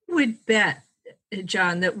 And I would bet,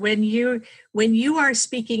 John, that when you are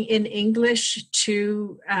speaking in English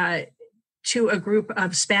to a group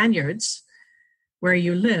of Spaniards where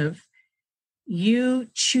you live, you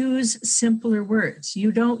choose simpler words.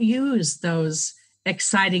 You don't use those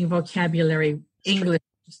exciting vocabulary English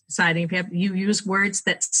exciting. You use words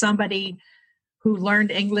that somebody who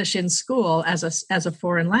learned English in school as a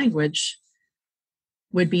foreign language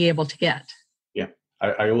would be able to get. Yeah.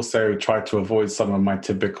 I also try to avoid some of my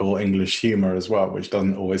typical English humor as well, which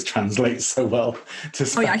doesn't always translate so well to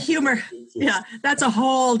Spanish. Oh yeah, humor. Yeah, that's a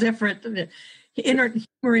whole different... Humor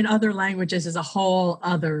in other languages is a whole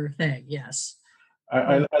other thing, yes.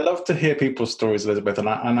 I love to hear people's stories, Elizabeth, and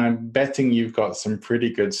I'm betting you've got some pretty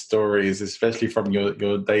good stories, especially from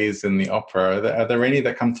your days in the opera. Are there any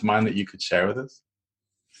that come to mind that you could share with us?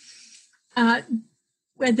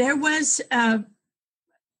 Well, there was...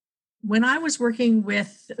 when I was working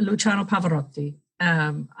with Luciano Pavarotti,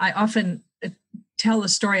 I often tell a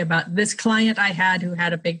story about this client I had who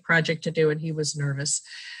had a big project to do, and he was nervous.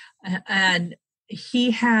 And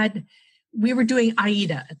we were doing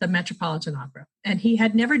Aida at the Metropolitan Opera, and he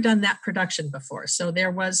had never done that production before. So there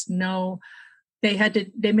was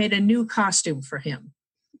they made a new costume for him.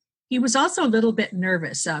 He was also a little bit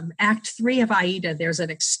nervous. Act 3 of Aida, there's an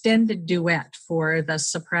extended duet for the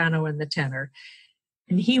soprano and the tenor.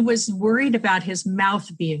 And he was worried about his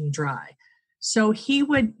mouth being dry. So he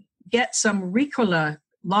would get some Ricola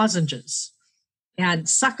lozenges and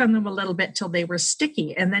suck on them a little bit till they were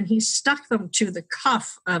sticky. And then he stuck them to the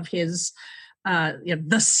cuff of his,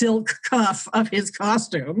 the silk cuff of his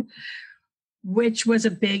costume, which was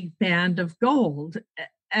a big band of gold.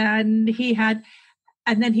 And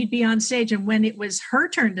then he'd be on stage. And when it was her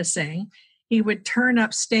turn to sing, he would turn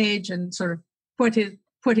up stage and sort of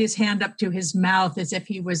put his hand up to his mouth as if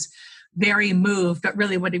he was very moved. But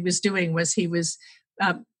really what he was doing was he was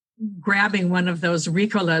grabbing one of those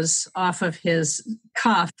Ricolas off of his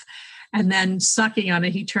cuff and then sucking on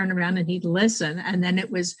it. He'd turn around and he'd listen. And then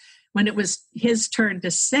when it was his turn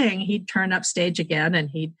to sing, he'd turn up stage again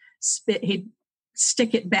and he'd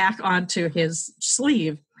stick it back onto his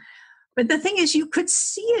sleeve. But the thing is, you could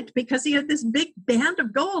see it because he had this big band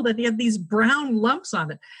of gold and he had these brown lumps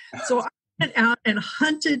on it. So I went out and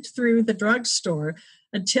hunted through the drugstore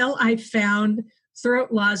until I found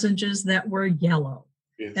throat lozenges that were yellow.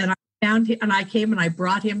 Yes. And I came and I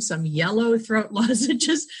brought him some yellow throat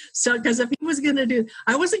lozenges. So, because if he was going to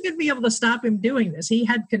I wasn't going to be able to stop him doing this. He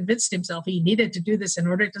had convinced himself he needed to do this in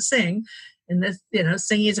order to sing. And this,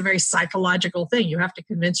 singing is a very psychological thing. You have to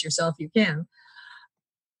convince yourself you can.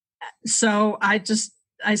 So I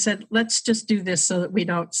let's just do this so that we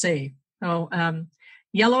don't see. So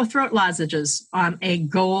yellow throat lozenges on a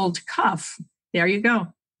gold cuff. There you go.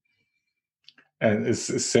 And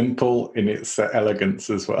it's simple in its elegance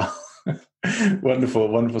as well.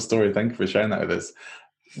 Wonderful story. Thank you for sharing that with us.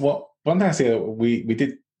 One thing I see that we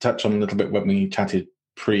did touch on a little bit when we chatted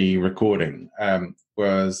pre-recording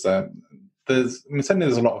was certainly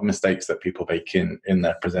there's a lot of mistakes that people make in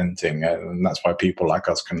their presenting, and that's why people like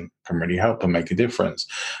us can really help and make a difference.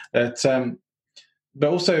 But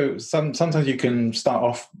also sometimes you can start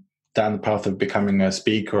off down the path of becoming a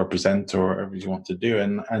speaker or a presenter or whatever you want to do,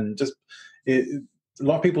 and just a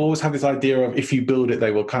lot of people always have this idea of if you build it, they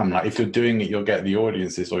will come. Like if you're doing it, you'll get the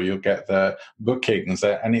audiences or you'll get the bookings,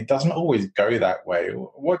 and it doesn't always go that way.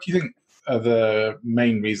 What do you think are the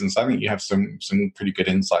main reasons? I think you have some pretty good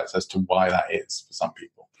insights as to why that is for some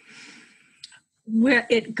people. Where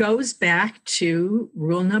it goes back to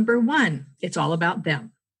rule number 1, it's all about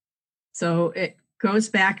them. So it goes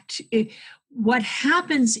back to what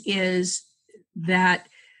happens is that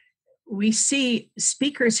we see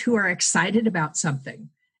speakers who are excited about something.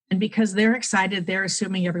 And because they're excited, they're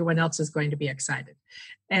assuming everyone else is going to be excited.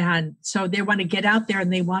 And so they want to get out there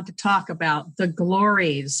and they want to talk about the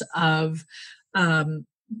glories of soil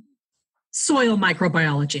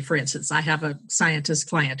microbiology, for instance. I have a scientist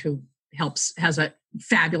client who has a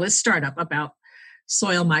fabulous startup about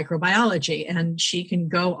soil microbiology, and she can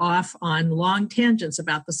go off on long tangents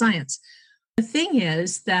about the science. The thing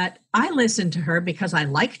is that I listened to her because I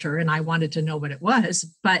liked her and I wanted to know what it was.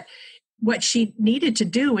 But what she needed to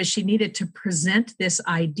do is she needed to present this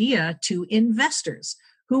idea to investors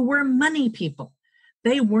who were money people.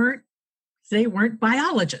 They weren't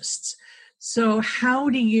biologists. So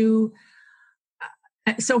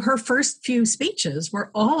so her first few speeches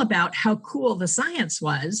were all about how cool the science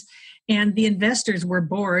was. And the investors were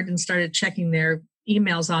bored and started checking their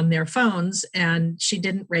emails on their phones, and she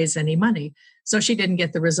didn't raise any money. So she didn't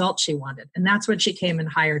get the results she wanted. And that's when she came and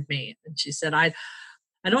hired me. And she said, I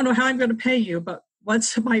don't know how I'm going to pay you, but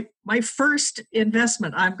what's my first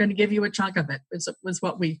investment? I'm going to give you a chunk of it. Was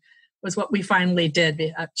what we finally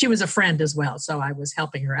did. She was a friend as well, so I was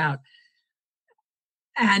helping her out.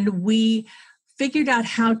 And we figured out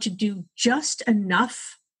how to do just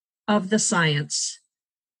enough of the science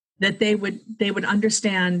that they would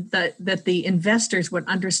understand, that the investors would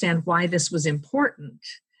understand why this was important,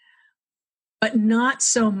 but not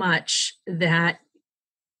so much that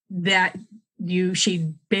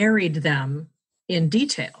she buried them in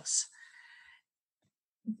details.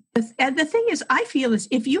 And the thing is, I feel is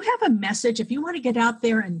if you have a message, if you want to get out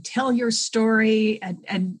there and tell your story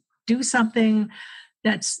and do something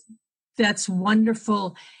that's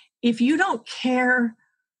wonderful, if you don't care,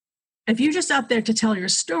 if you're just out there to tell your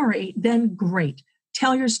story, then great.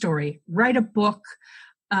 Tell your story. Write a book.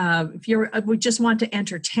 If we just want to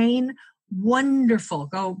entertain, wonderful.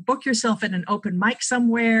 Go book yourself in an open mic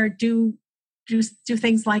somewhere. Do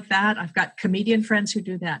things like that. I've got comedian friends who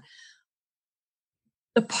do that.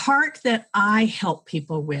 The part that I help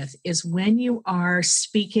people with is when you are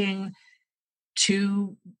speaking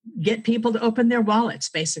to get people to open their wallets,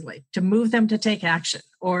 basically, to move them to take action,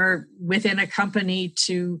 or within a company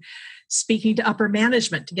to speaking to upper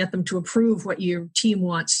management to get them to approve what your team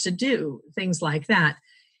wants to do, things like that.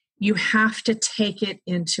 You have to take it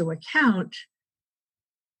into account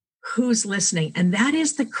who's listening. And that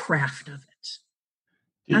is the craft of it.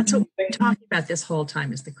 That's what we're talking about this whole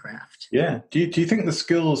time, is the craft. Yeah. Do you think the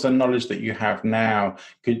skills and knowledge that you have now,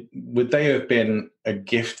 would they have been a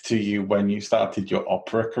gift to you when you started your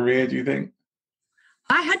opera career, do you think?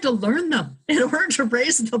 I had to learn them in order to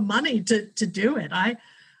raise the money to do it. I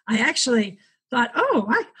actually thought,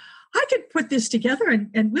 I could put this together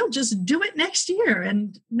and we'll just do it next year.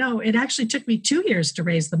 And no, it actually took me 2 years to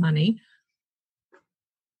raise the money,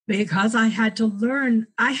 because I had to learn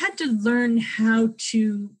how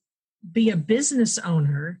to be a business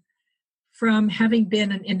owner from having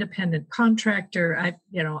been an independent contractor. I'd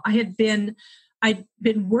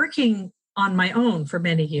been working on my own for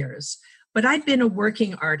many years, but I'd been a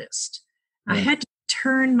working artist. Right. I had to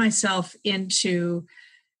turn myself into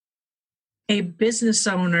a business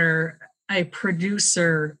owner, a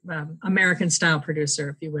producer, American style producer,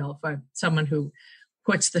 if you will, someone who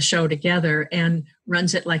puts the show together and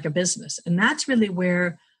runs it like a business. And that's really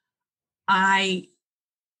where I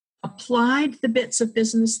applied the bits of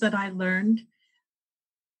business that I learned.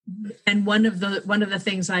 And one of the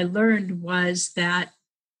things I learned was that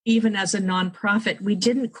even as a nonprofit, we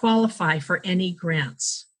didn't qualify for any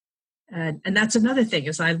grants. And that's another thing,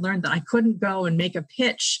 is I learned that I couldn't go and make a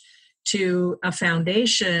pitch to a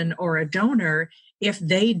foundation or a donor if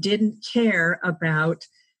they didn't care about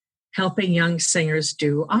helping young singers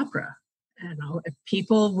do opera. You know,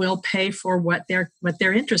 people will pay for what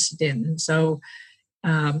they're interested in. And so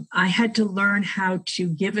I had to learn how to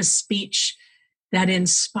give a speech that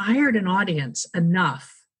inspired an audience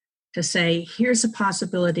enough to say, here's a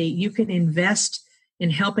possibility. You can invest in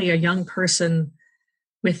helping a young person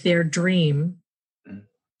with their dream.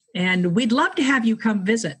 And we'd love to have you come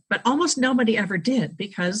visit, but almost nobody ever did,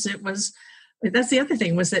 because that's the other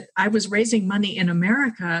thing, was that I was raising money in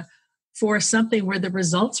America for something where the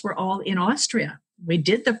results were all in Austria. We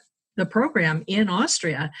did the program in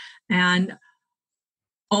Austria, and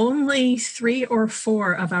only 3 or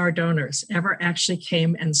 4 of our donors ever actually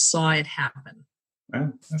came and saw it happen. Yeah,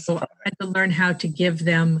 so I had to learn how to give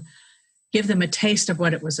them a taste of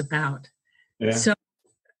what it was about. Yeah. So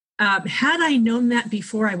had I known that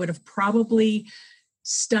before, I would have probably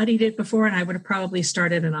studied it before, and I would have probably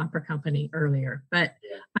started an opera company earlier. But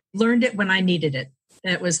I learned it when I needed it.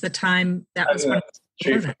 It was the time that was when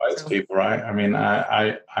true for most people, right? I mean,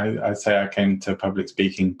 I say I came to public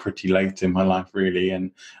speaking pretty late in my life, really,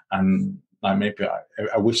 and like maybe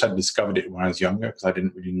I wish I'd discovered it when I was younger, because I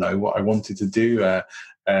didn't really know what I wanted to do.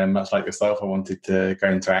 Much like yourself, I wanted to go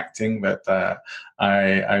into acting, but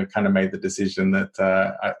I kind of made the decision that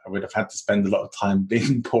I would have had to spend a lot of time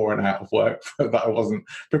being poor and out of work that I wasn't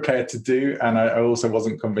prepared to do, and I also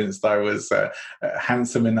wasn't convinced I was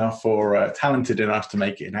handsome enough or talented enough to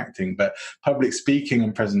make it in acting. But public speaking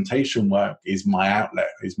and presentation work is my outlet,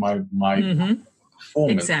 is my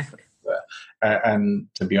performance. Exactly. And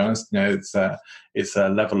to be honest, you know, it's a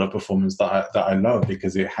level of performance that I love,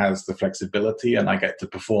 because it has the flexibility, and I get to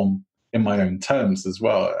perform in my own terms as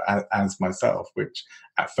well as myself, which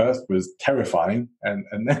at first was terrifying, and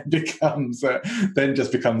then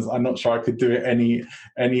just becomes I'm not sure I could do it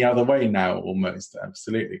any other way now. Almost,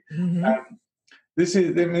 absolutely. This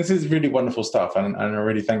is really wonderful stuff, and I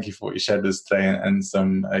really thank you for what you shared us today, and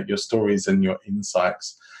some your stories and your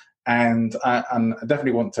insights. And I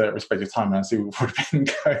definitely want to respect your time. And I see we've already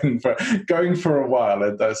been going for a while,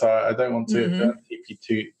 and so I don't want to keep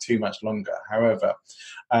you too much longer. However,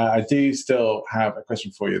 I do still have a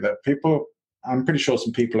question for you that I'm pretty sure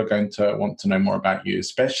some people are going to want to know more about you,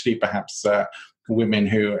 especially perhaps women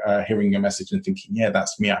who are hearing your message and thinking, yeah,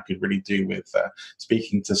 that's me. I could really do with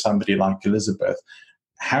speaking to somebody like Elizabeth.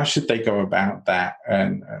 How should they go about that,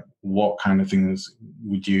 and what kind of things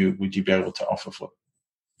would you be able to offer for them?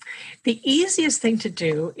 The easiest thing to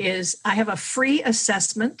do is I have a free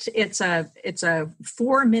assessment. It's a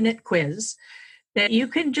 4-minute quiz that you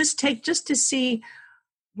can just take just to see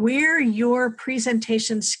where your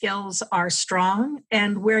presentation skills are strong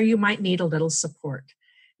and where you might need a little support.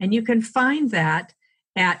 And you can find that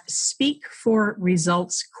at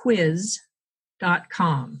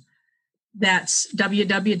speakforresultsquiz.com. That's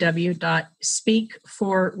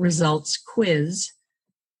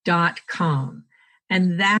www.speakforresultsquiz.com.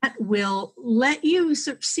 And that will let you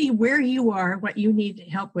see where you are, what you need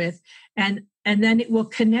help with, and then it will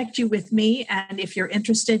connect you with me. And if you're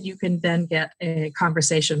interested, you can then get a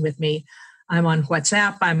conversation with me. I'm on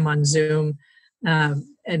WhatsApp, I'm on Zoom,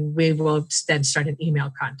 and we will then start an email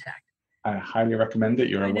contact. I highly recommend it.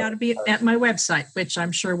 You're to be at my website, which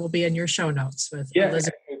I'm sure will be in your show notes.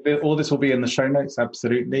 Elizabeth. All this will be in the show notes,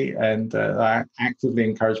 absolutely. And I actively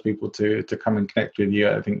encourage people to come and connect with you.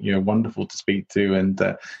 I think you're wonderful to speak to, and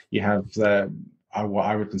you have what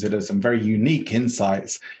I would consider some very unique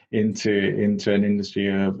insights into an industry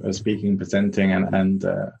of speaking, presenting, and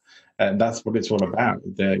that's what it's all about,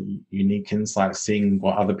 the unique insight, seeing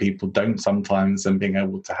what other people don't sometimes, and being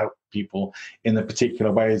able to help people in the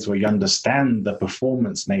particular ways where you understand the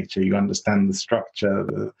performance nature, you understand the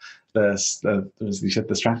structure, as you said,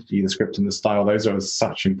 the strategy, the script, and the style. Those are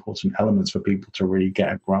such important elements for people to really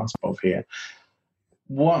get a grasp of here.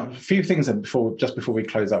 A few things before we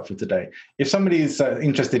close up for today. If somebody is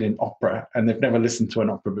interested in opera and they've never listened to an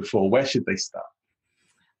opera before, where should they start?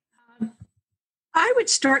 I would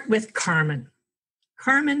start with Carmen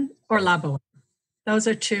or La Boheme. Those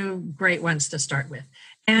are 2 great ones to start with.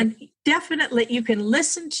 And definitely you can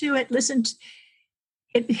listen to it.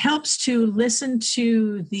 It helps to listen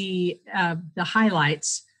to the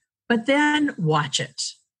highlights, but then watch it.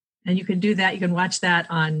 And you can do that. You can watch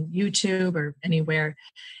that on YouTube or anywhere.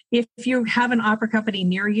 If you have an opera company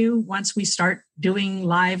near you, once we start doing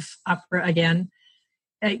live opera again,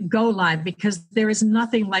 go live, because there is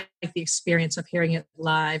nothing like the experience of hearing it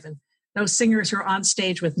live, and those singers who are on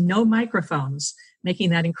stage with no microphones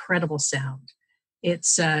making that incredible sound.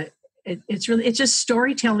 It's just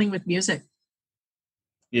storytelling with music.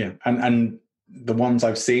 Yeah, and the ones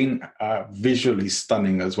I've seen are visually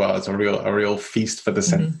stunning as well. It's a real feast for the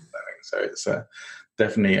senses. So it's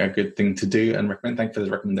definitely a good thing to do and recommend. Thank you for those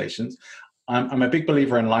recommendations. I'm a big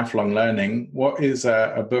believer in lifelong learning. What is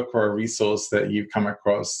a book or a resource that you've come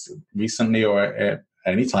across recently or at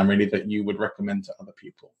any time really that you would recommend to other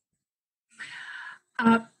people?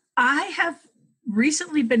 I have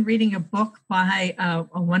recently been reading a book by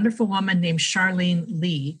a wonderful woman named Charlene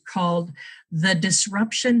Lee called The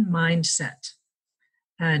Disruption Mindset.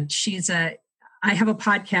 And I have a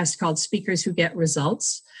podcast called Speakers Who Get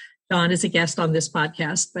Results. Dawn is a guest on this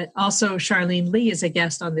podcast, but also Charlene Lee is a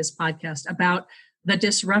guest on this podcast about the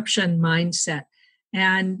disruption mindset.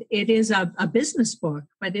 And it is a business book,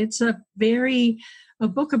 but it's a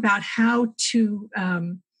book about how to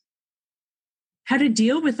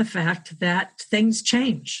deal with the fact that things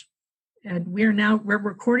change. And we're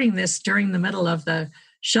recording this during the middle of the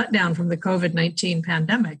shutdown from the COVID-19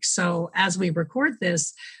 pandemic. So as we record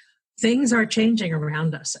this, things are changing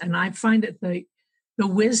around us. And I find that the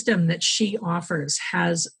wisdom that she offers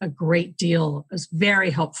has a great deal, is very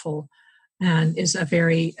helpful, and is a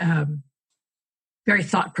very, very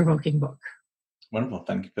thought-provoking book. Wonderful.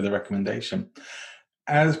 Thank you for the recommendation.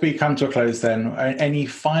 As we come to a close then, any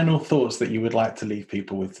final thoughts that you would like to leave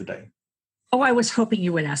people with today? Oh, I was hoping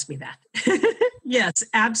you would ask me that. Yes,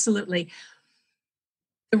 absolutely.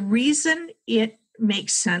 The reason it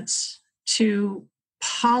makes sense to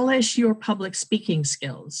polish your public speaking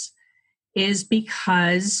skills is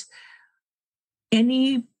because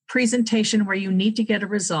any presentation where you need to get a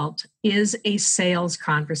result is a sales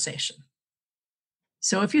conversation.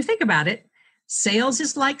 So if you think about it, sales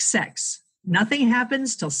is like sex. Nothing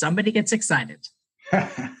happens till somebody gets excited.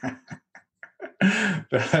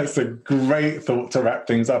 That's a great thought to wrap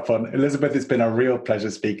things up on. Elizabeth, it's been a real pleasure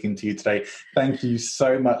speaking to you today. Thank you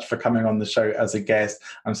so much for coming on the show as a guest.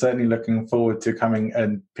 I'm certainly looking forward to coming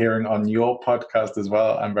and appearing on your podcast as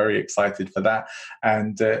well. I'm very excited for that.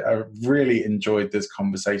 And I really enjoyed this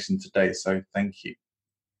conversation today. So thank you.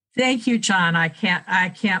 Thank you, John. I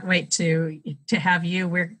can't wait to have you.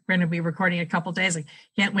 We're going to be recording a couple days. I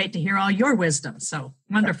can't wait to hear all your wisdom. So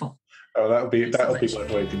wonderful. Oh, that'll be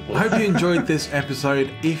worth waiting for. I hope you enjoyed this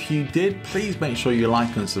episode. If you did, please make sure you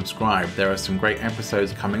like and subscribe. There are some great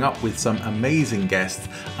episodes coming up with some amazing guests,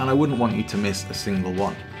 and I wouldn't want you to miss a single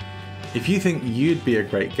one. If you think you'd be a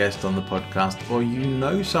great guest on the podcast, or you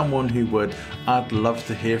know someone who would, I'd love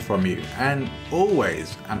to hear from you. And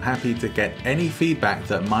always, I'm happy to get any feedback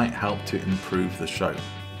that might help to improve the show.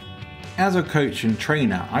 As a coach and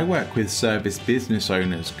trainer, I work with service business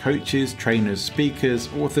owners, coaches, trainers, speakers,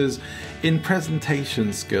 authors in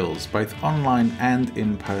presentation skills, both online and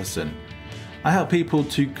in person. I help people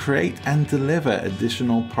to create and deliver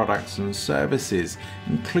additional products and services,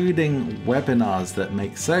 including webinars that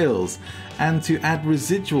make sales, and to add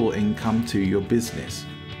residual income to your business.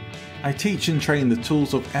 I teach and train the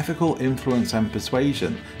tools of ethical influence and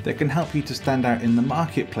persuasion that can help you to stand out in the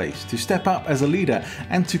marketplace, to step up as a leader,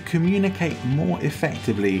 and to communicate more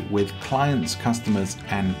effectively with clients, customers,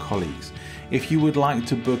 and colleagues. If you would like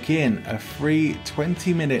to book in a free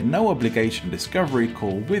 20-minute no obligation discovery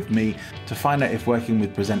call with me to find out if working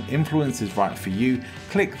with Present Influence is right for you,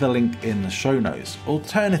 click the link in the show notes.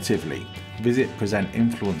 Alternatively, visit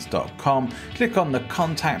presentinfluence.com, click on the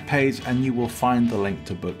contact page, and you will find the link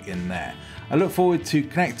to book in there. I look forward to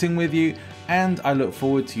connecting with you, and I look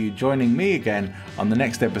forward to you joining me again on the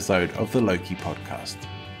next episode of the Loqui podcast.